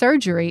plastic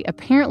surgery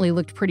apparently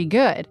looked pretty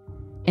good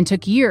and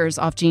took years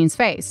off Gene's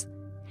face.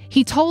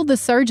 He told the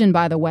surgeon,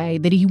 by the way,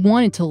 that he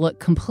wanted to look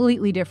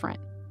completely different.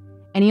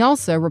 And he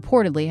also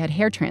reportedly had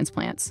hair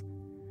transplants.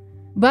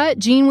 But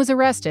Gene was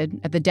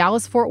arrested at the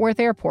Dallas-Fort Worth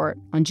airport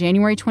on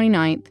January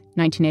 29,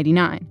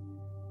 1989.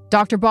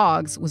 Dr.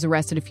 Boggs was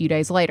arrested a few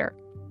days later.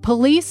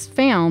 Police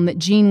found that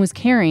Gene was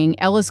carrying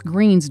Ellis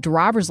Green's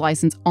driver's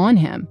license on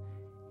him.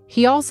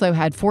 He also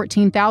had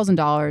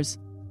 $14,000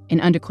 in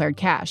undeclared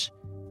cash.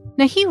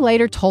 Now, he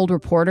later told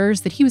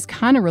reporters that he was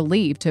kind of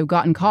relieved to have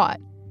gotten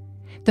caught.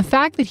 The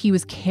fact that he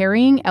was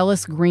carrying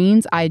Ellis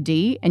Green's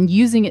ID and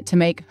using it to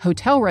make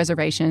hotel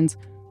reservations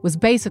was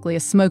basically a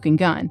smoking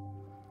gun.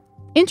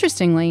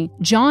 Interestingly,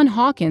 John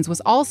Hawkins was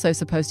also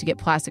supposed to get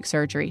plastic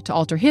surgery to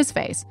alter his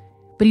face,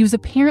 but he was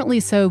apparently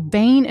so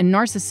vain and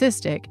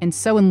narcissistic and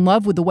so in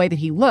love with the way that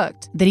he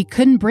looked that he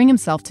couldn't bring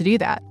himself to do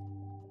that.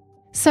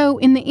 So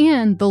in the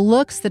end, the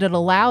looks that had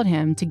allowed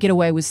him to get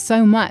away with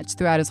so much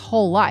throughout his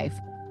whole life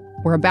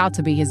were about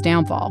to be his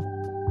downfall.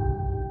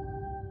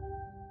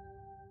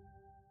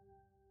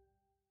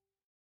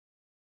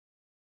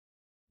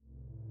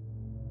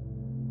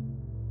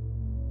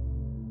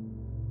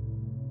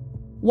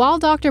 While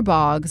Dr.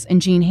 Boggs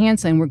and Gene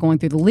Hansen were going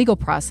through the legal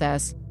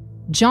process,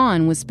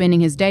 John was spending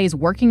his days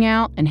working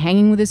out and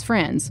hanging with his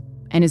friends,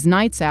 and his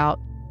nights out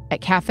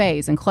at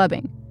cafes and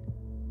clubbing.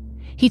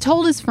 He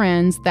told his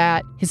friends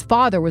that his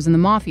father was in the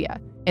mafia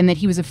and that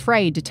he was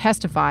afraid to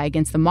testify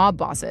against the mob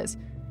bosses,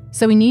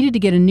 so he needed to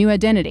get a new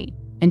identity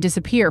and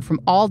disappear from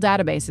all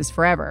databases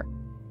forever.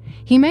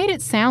 He made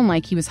it sound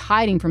like he was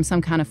hiding from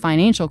some kind of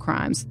financial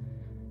crimes,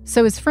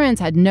 so his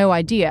friends had no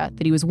idea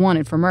that he was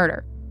wanted for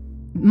murder.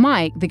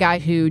 Mike, the guy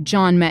who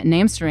John met in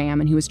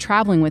Amsterdam and who was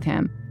traveling with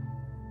him,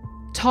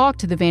 talked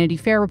to the Vanity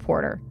Fair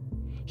reporter.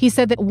 He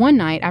said that one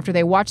night after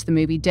they watched the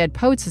movie Dead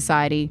Poets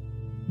Society,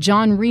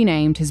 John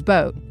renamed his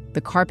boat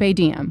the Carpe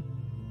Diem.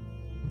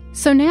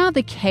 So now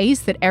the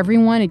case that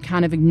everyone had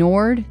kind of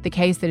ignored, the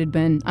case that had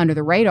been under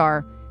the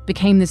radar,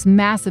 became this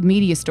massive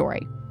media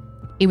story.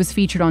 It was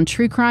featured on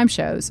true crime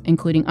shows,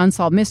 including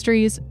Unsolved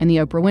Mysteries and The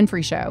Oprah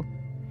Winfrey Show,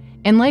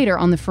 and later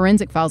on the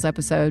Forensic Files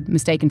episode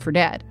Mistaken for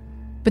Dead.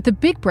 But the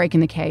big break in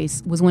the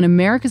case was when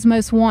America's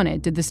Most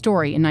Wanted did the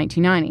story in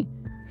 1990.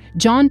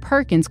 John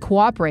Perkins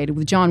cooperated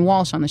with John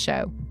Walsh on the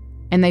show,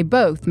 and they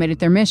both made it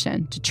their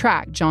mission to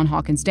track John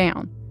Hawkins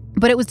down.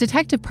 But it was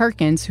Detective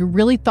Perkins who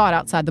really thought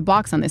outside the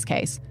box on this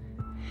case.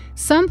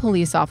 Some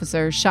police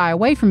officers shy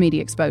away from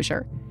media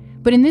exposure,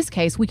 but in this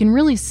case, we can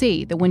really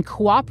see that when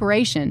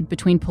cooperation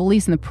between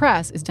police and the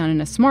press is done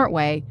in a smart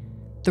way,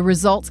 the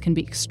results can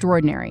be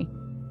extraordinary.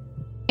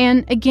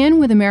 And again,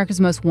 with America's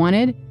Most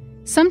Wanted,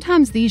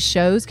 sometimes these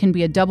shows can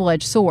be a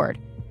double-edged sword.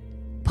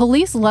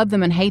 Police love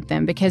them and hate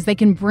them because they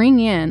can bring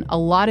in a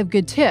lot of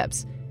good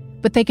tips,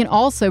 but they can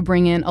also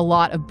bring in a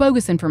lot of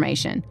bogus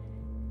information.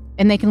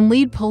 And they can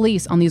lead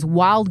police on these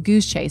wild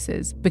goose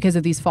chases because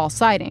of these false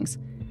sightings.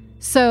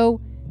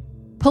 So,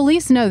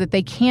 police know that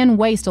they can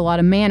waste a lot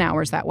of man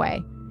hours that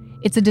way.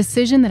 It's a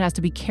decision that has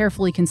to be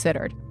carefully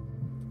considered.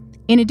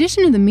 In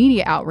addition to the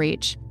media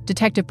outreach,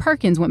 Detective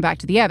Perkins went back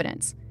to the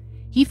evidence.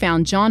 He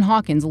found John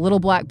Hawkins' little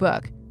black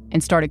book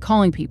and started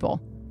calling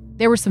people.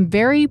 There were some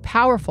very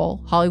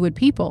powerful Hollywood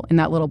people in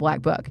that little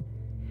black book.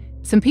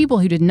 Some people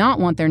who did not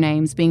want their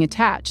names being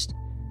attached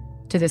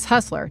to this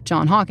hustler,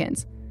 John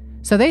Hawkins.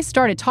 So they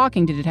started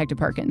talking to Detective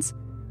Perkins.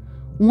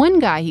 One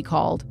guy he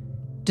called,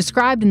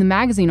 described in the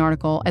magazine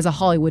article as a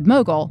Hollywood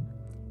mogul,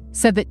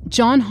 said that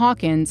John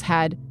Hawkins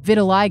had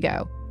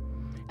vitiligo,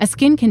 a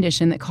skin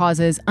condition that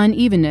causes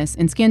unevenness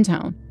in skin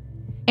tone.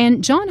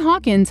 And John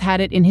Hawkins had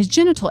it in his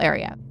genital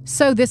area.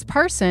 So this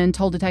person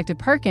told Detective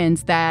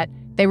Perkins that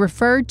they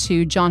referred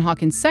to John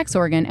Hawkins' sex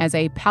organ as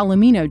a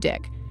palomino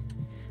dick.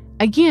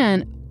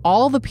 Again,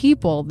 all the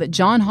people that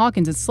John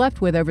Hawkins had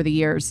slept with over the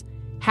years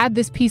had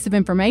this piece of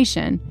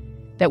information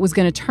that was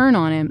going to turn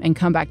on him and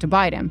come back to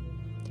bite him.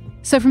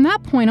 So from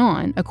that point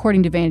on,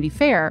 according to Vanity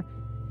Fair,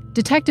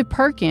 Detective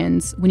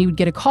Perkins, when he would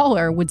get a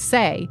caller, would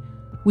say,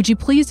 "Would you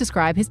please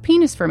describe his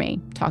penis for me?"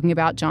 talking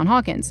about John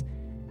Hawkins.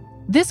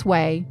 This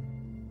way,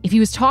 if he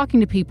was talking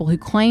to people who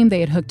claimed they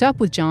had hooked up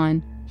with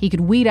John, he could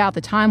weed out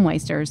the time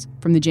wasters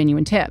from the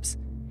genuine tips.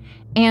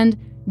 And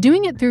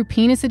doing it through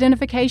penis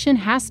identification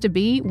has to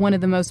be one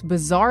of the most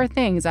bizarre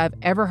things I've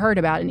ever heard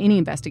about in any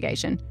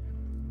investigation.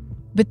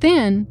 But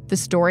then, the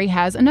story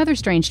has another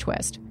strange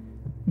twist.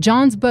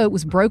 John's boat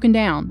was broken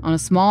down on a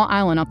small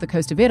island off the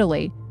coast of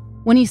Italy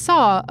when he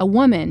saw a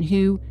woman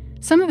who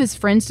some of his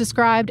friends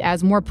described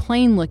as more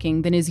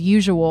plain-looking than his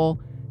usual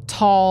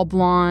tall,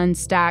 blonde,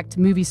 stacked,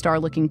 movie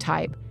star-looking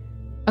type.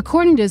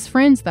 According to his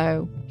friends,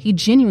 though, he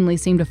genuinely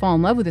seemed to fall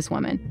in love with this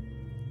woman.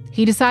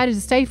 He decided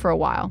to stay for a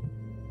while.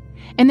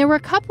 And there were a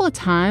couple of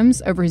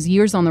times over his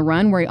years on the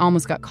run where he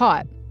almost got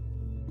caught.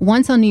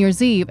 Once on New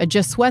Year's Eve, a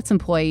Just Sweats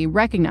employee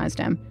recognized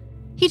him.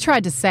 He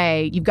tried to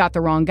say, "You've got the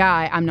wrong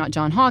guy, I'm not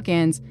John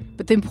Hawkins,"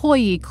 but the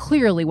employee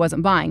clearly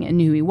wasn't buying it and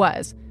knew who he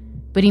was.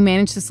 But he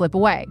managed to slip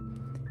away.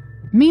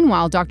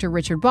 Meanwhile, Dr.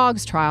 Richard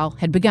Boggs' trial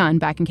had begun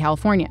back in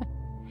California.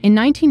 In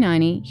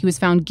 1990, he was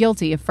found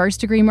guilty of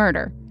first-degree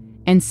murder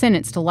and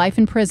sentenced to life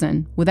in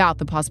prison without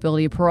the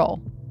possibility of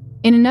parole.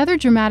 In another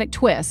dramatic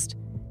twist,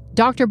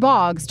 Dr.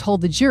 Boggs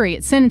told the jury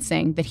at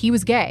sentencing that he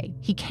was gay.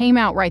 He came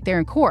out right there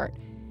in court.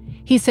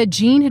 He said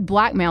Gene had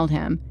blackmailed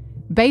him,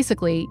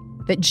 basically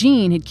that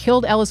Gene had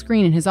killed Ellis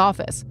Green in his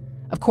office.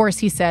 Of course,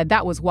 he said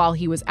that was while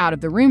he was out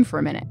of the room for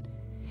a minute.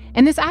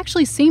 And this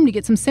actually seemed to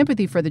get some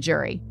sympathy for the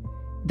jury.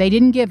 They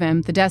didn't give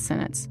him the death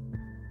sentence.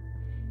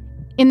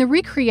 In the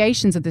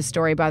recreations of this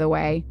story, by the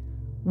way,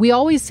 we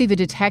always see the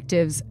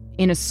detectives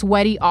in a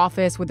sweaty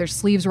office with their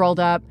sleeves rolled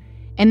up,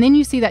 and then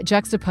you see that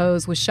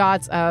juxtaposed with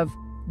shots of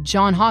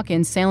John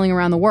Hawkins sailing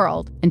around the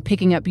world and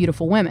picking up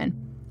beautiful women.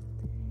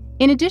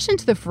 In addition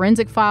to the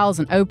Forensic Files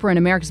and Oprah and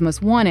America's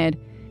Most Wanted,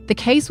 the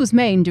case was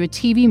made into a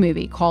TV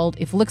movie called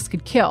If Looks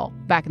Could Kill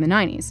back in the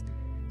 90s,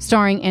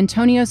 starring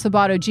Antonio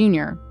Sabato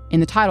Jr. in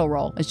the title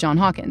role as John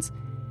Hawkins.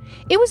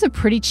 It was a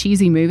pretty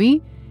cheesy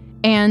movie,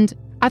 and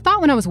I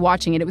thought when I was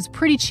watching it, it was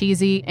pretty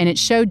cheesy, and it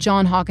showed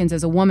John Hawkins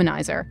as a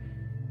womanizer.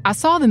 I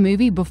saw the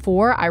movie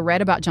before I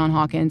read about John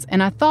Hawkins,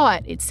 and I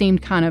thought it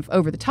seemed kind of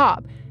over the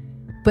top.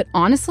 But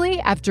honestly,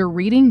 after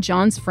reading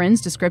John's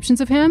friends' descriptions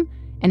of him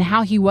and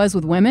how he was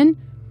with women,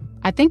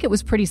 I think it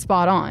was pretty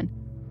spot on.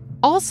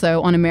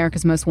 Also on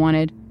America's Most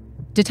Wanted,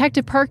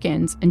 Detective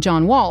Perkins and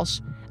John Walsh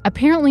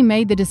apparently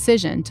made the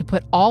decision to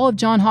put all of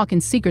John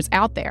Hawkins' secrets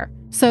out there.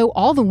 So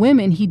all the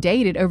women he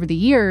dated over the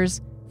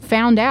years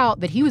found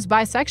out that he was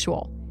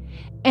bisexual.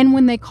 And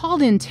when they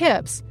called in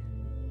tips,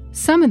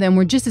 some of them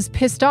were just as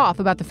pissed off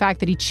about the fact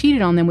that he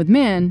cheated on them with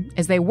men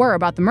as they were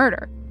about the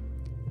murder.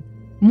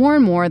 More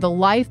and more, the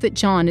life that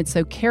John had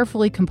so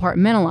carefully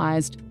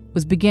compartmentalized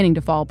was beginning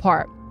to fall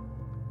apart.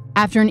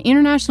 After an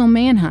international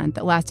manhunt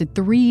that lasted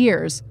 3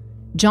 years,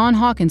 John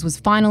Hawkins was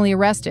finally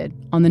arrested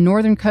on the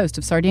northern coast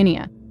of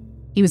Sardinia.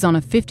 He was on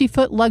a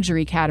 50-foot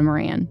luxury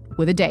catamaran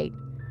with a date.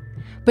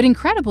 But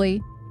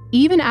incredibly,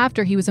 even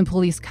after he was in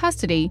police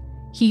custody,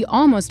 he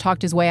almost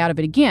talked his way out of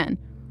it again.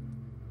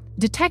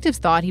 Detectives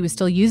thought he was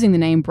still using the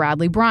name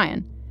Bradley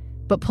Bryan,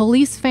 but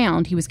police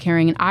found he was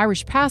carrying an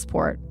Irish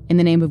passport in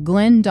the name of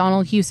Glenn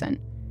Donald Hewson.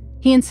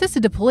 He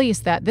insisted to police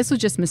that this was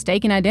just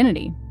mistaken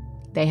identity.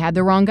 They had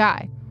the wrong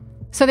guy.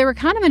 So they were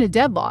kind of in a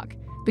deadlock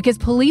because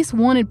police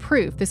wanted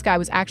proof this guy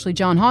was actually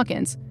John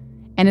Hawkins.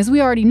 And as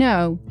we already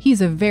know,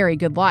 he's a very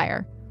good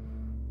liar.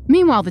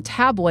 Meanwhile, the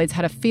tabloids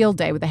had a field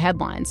day with the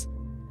headlines.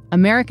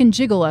 American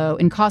Gigolo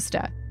in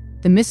Costa,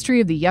 The Mystery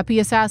of the Yuppie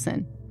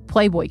Assassin,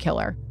 Playboy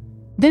Killer.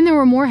 Then there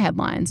were more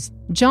headlines.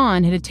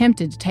 John had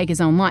attempted to take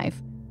his own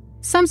life.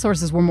 Some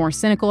sources were more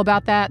cynical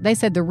about that. They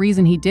said the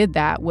reason he did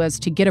that was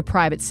to get a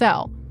private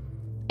cell.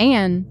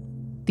 And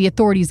the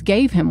authorities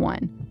gave him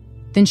one.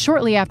 Then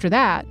shortly after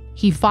that,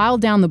 he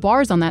filed down the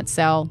bars on that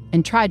cell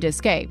and tried to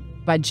escape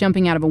by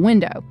jumping out of a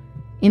window.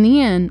 In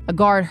the end, a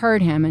guard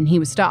heard him and he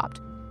was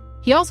stopped.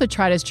 He also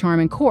tried his charm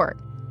in court.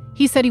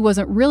 He said he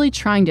wasn't really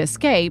trying to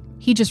escape,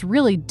 he just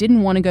really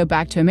didn't want to go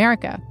back to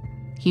America.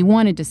 He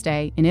wanted to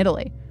stay in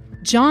Italy.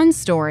 John's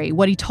story,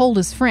 what he told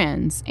his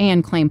friends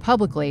and claimed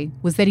publicly,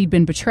 was that he'd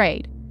been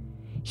betrayed.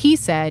 He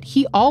said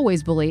he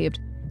always believed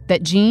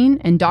that Gene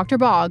and Dr.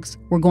 Boggs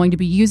were going to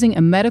be using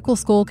a medical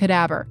school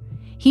cadaver.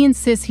 He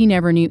insists he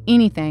never knew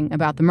anything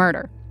about the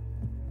murder.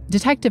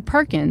 Detective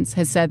Perkins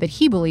has said that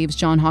he believes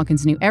John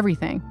Hawkins knew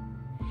everything.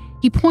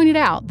 He pointed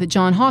out that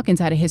John Hawkins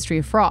had a history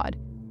of fraud.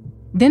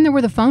 Then there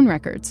were the phone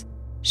records,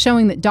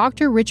 showing that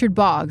Dr. Richard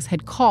Boggs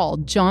had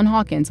called John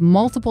Hawkins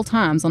multiple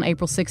times on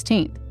April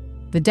 16th,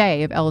 the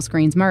day of Ellis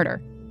Green's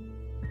murder.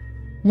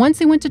 Once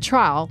they went to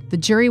trial, the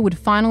jury would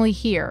finally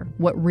hear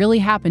what really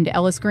happened to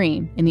Ellis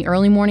Green in the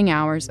early morning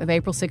hours of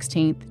April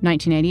 16th,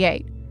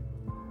 1988.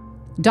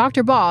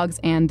 Dr. Boggs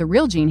and the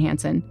real Gene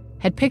Hansen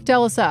had picked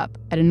Ellis up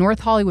at a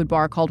North Hollywood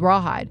bar called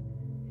Rawhide.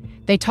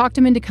 They talked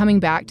him into coming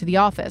back to the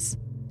office.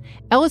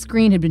 Ellis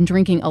Green had been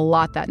drinking a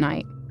lot that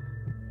night.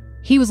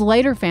 He was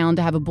later found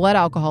to have a blood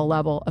alcohol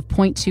level of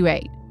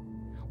 0.28.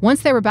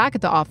 Once they were back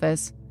at the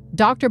office,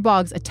 Dr.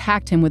 Boggs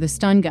attacked him with a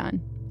stun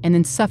gun and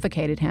then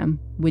suffocated him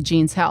with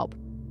Gene's help.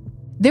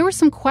 There were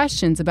some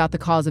questions about the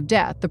cause of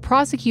death. The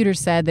prosecutor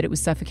said that it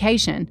was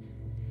suffocation,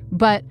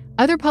 but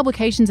other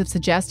publications have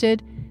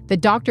suggested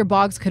that Dr.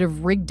 Boggs could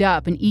have rigged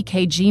up an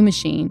EKG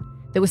machine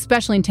that was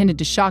specially intended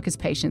to shock his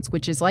patients,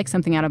 which is like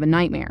something out of a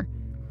nightmare.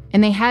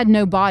 And they had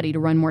no body to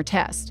run more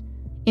tests.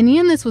 In the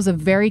end, this was a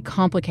very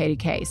complicated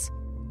case.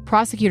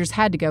 Prosecutors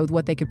had to go with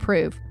what they could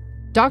prove.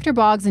 Dr.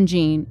 Boggs and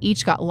Gene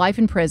each got life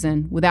in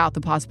prison without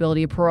the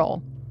possibility of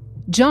parole.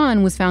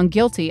 John was found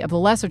guilty of the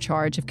lesser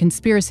charge of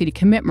conspiracy to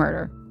commit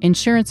murder,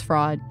 insurance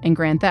fraud, and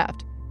grand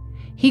theft.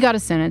 He got a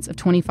sentence of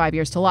 25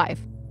 years to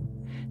life.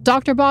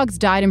 Dr. Boggs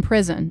died in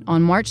prison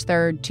on March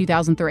 3,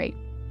 2003.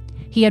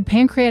 He had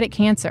pancreatic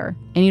cancer,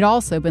 and he'd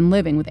also been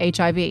living with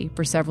HIV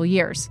for several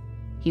years.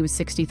 He was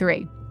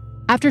 63.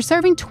 After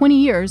serving 20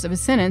 years of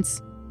his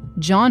sentence,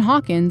 John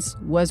Hawkins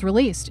was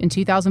released in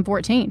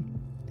 2014.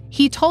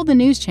 He told the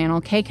news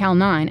channel KCAL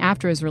 9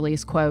 after his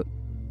release, quote,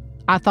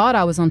 "I thought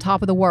I was on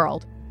top of the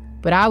world,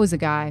 but I was a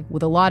guy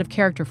with a lot of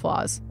character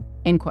flaws,"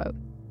 end quote.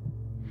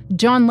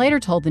 John later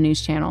told the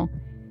news channel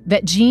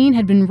that Gene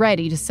had been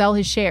ready to sell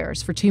his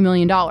shares for $2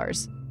 million.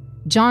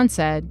 John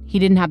said he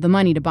didn't have the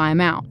money to buy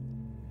him out.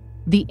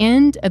 The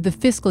end of the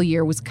fiscal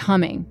year was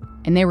coming,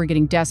 and they were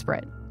getting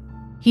desperate.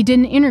 He did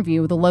an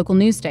interview with a local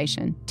news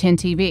station, 10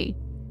 TV,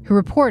 who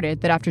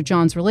reported that after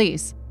John's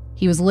release,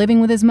 he was living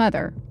with his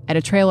mother at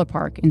a trailer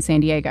park in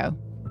San Diego.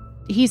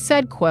 He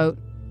said, quote,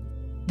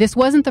 "This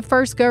wasn't the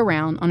first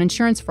go-round on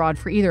insurance fraud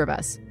for either of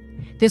us.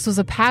 This was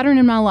a pattern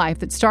in my life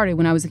that started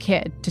when I was a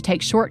kid, to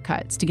take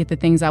shortcuts to get the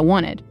things I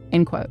wanted,"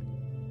 end quote.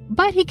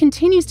 But he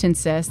continues to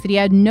insist that he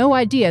had no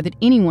idea that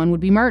anyone would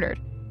be murdered.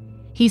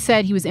 He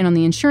said he was in on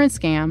the insurance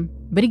scam,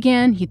 but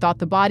again, he thought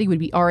the body would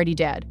be already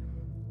dead.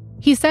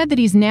 He said that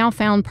he's now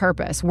found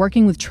purpose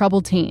working with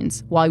troubled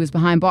teens while he was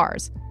behind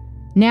bars.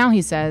 Now,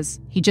 he says,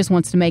 he just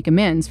wants to make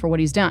amends for what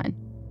he's done.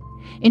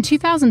 In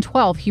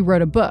 2012, he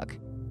wrote a book,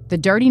 The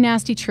Dirty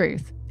Nasty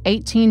Truth,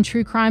 18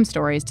 True Crime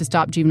Stories to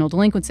Stop Juvenile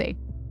Delinquency.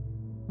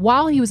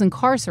 While he was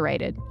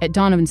incarcerated at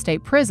Donovan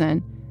State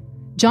Prison,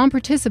 John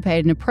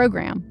participated in a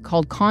program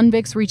called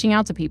Convicts Reaching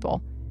Out to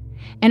People.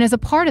 And as a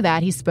part of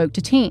that, he spoke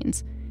to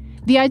teens.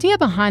 The idea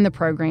behind the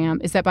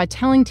program is that by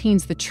telling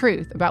teens the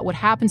truth about what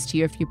happens to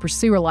you if you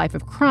pursue a life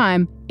of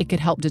crime, it could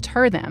help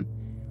deter them.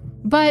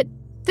 But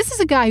this is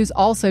a guy who's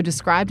also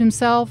described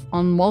himself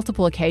on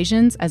multiple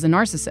occasions as a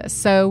narcissist.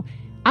 So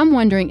I'm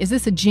wondering, is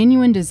this a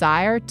genuine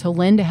desire to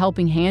lend a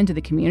helping hand to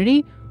the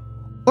community?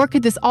 Or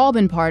could this all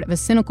been part of a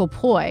cynical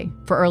ploy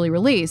for early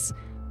release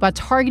by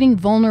targeting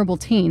vulnerable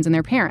teens and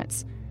their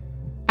parents?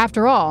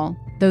 After all,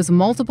 those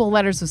multiple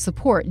letters of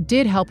support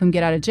did help him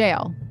get out of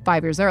jail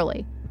 5 years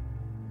early.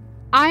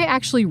 I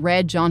actually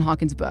read John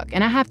Hawkins' book,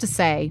 and I have to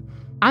say,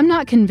 I'm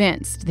not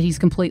convinced that he's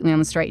completely on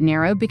the straight and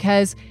narrow,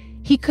 because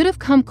he could have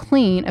come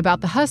clean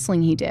about the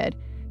hustling he did,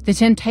 the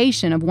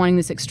temptation of wanting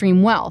this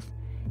extreme wealth,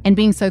 and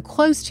being so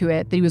close to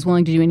it that he was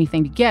willing to do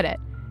anything to get it.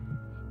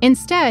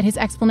 Instead, his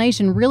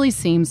explanation really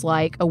seems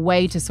like a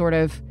way to sort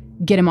of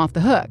get him off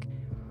the hook.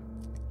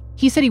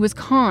 He said he was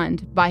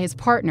conned by his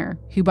partner,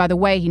 who, by the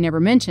way, he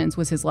never mentions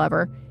was his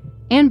lover,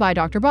 and by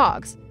Dr.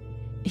 Boggs.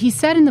 He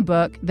said in the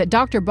book that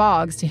Dr.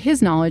 Boggs, to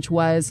his knowledge,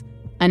 was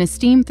an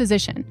esteemed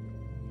physician.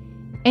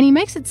 And he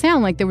makes it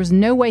sound like there was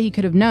no way he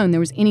could have known there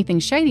was anything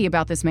shady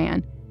about this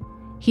man.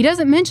 He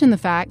doesn't mention the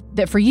fact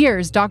that for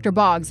years, Dr.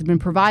 Boggs had been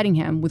providing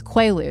him with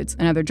Quaaludes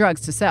and other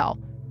drugs to sell.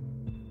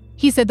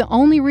 He said the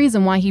only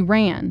reason why he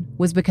ran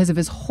was because of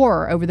his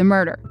horror over the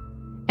murder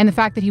and the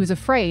fact that he was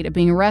afraid of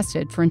being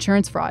arrested for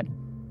insurance fraud.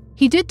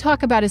 He did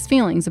talk about his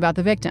feelings about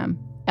the victim,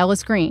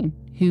 Ellis Green,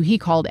 who he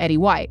called Eddie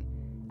White,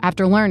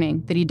 after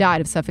learning that he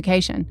died of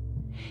suffocation.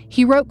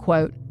 He wrote,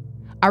 quote,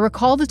 "I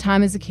recalled a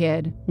time as a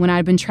kid when I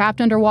had been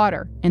trapped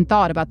underwater and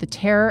thought about the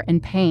terror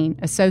and pain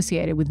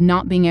associated with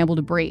not being able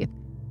to breathe.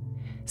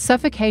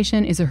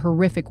 Suffocation is a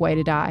horrific way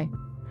to die.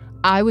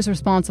 I was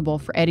responsible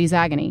for Eddie's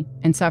agony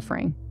and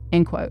suffering,"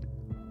 end quote.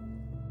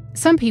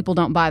 Some people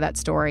don't buy that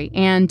story,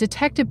 and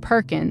Detective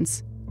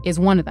Perkins is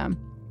one of them.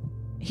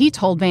 he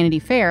told Vanity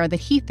Fair that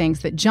he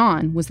thinks that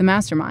John was the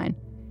mastermind,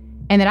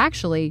 and that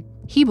actually,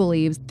 he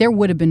believes there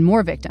would have been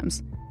more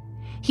victims.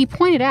 He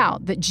pointed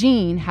out that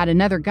Gene had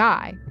another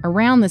guy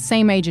around the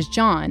same age as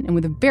John and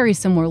with a very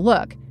similar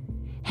look,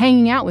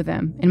 hanging out with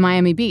him in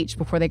Miami Beach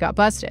before they got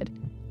busted.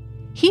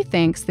 He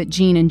thinks that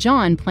Gene and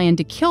John planned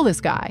to kill this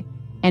guy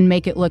and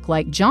make it look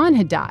like John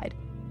had died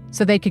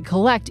so they could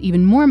collect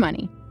even more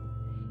money.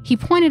 He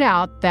pointed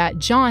out that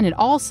John had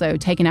also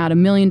taken out a $1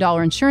 million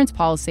insurance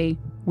policy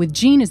with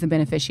Gene as the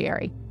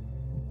beneficiary.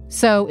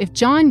 So if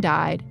John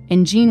died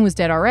and Gene was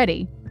dead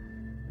already,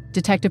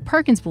 Detective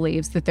Perkins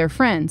believes that their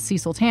friend,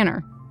 Cecil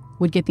Tanner,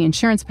 would get the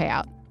insurance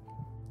payout.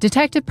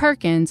 Detective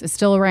Perkins is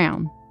still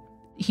around.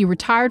 He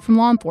retired from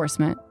law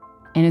enforcement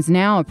and is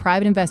now a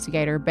private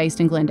investigator based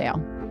in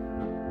Glendale.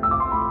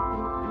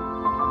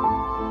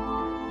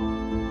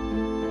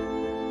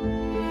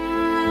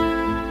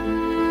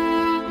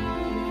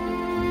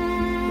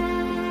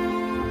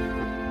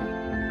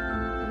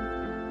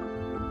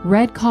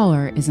 Red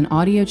Collar is an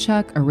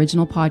AudioChuck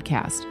original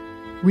podcast.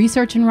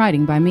 Research and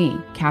writing by me,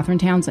 Katherine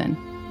Townsend,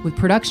 with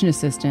production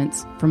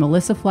assistance from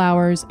Alyssa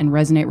Flowers and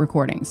Resonate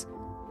Recordings.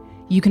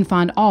 You can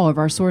find all of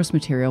our source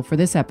material for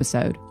this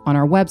episode on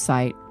our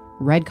website,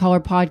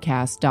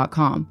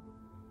 redcollarpodcast.com.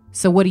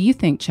 So what do you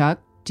think, Chuck?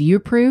 Do you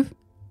approve?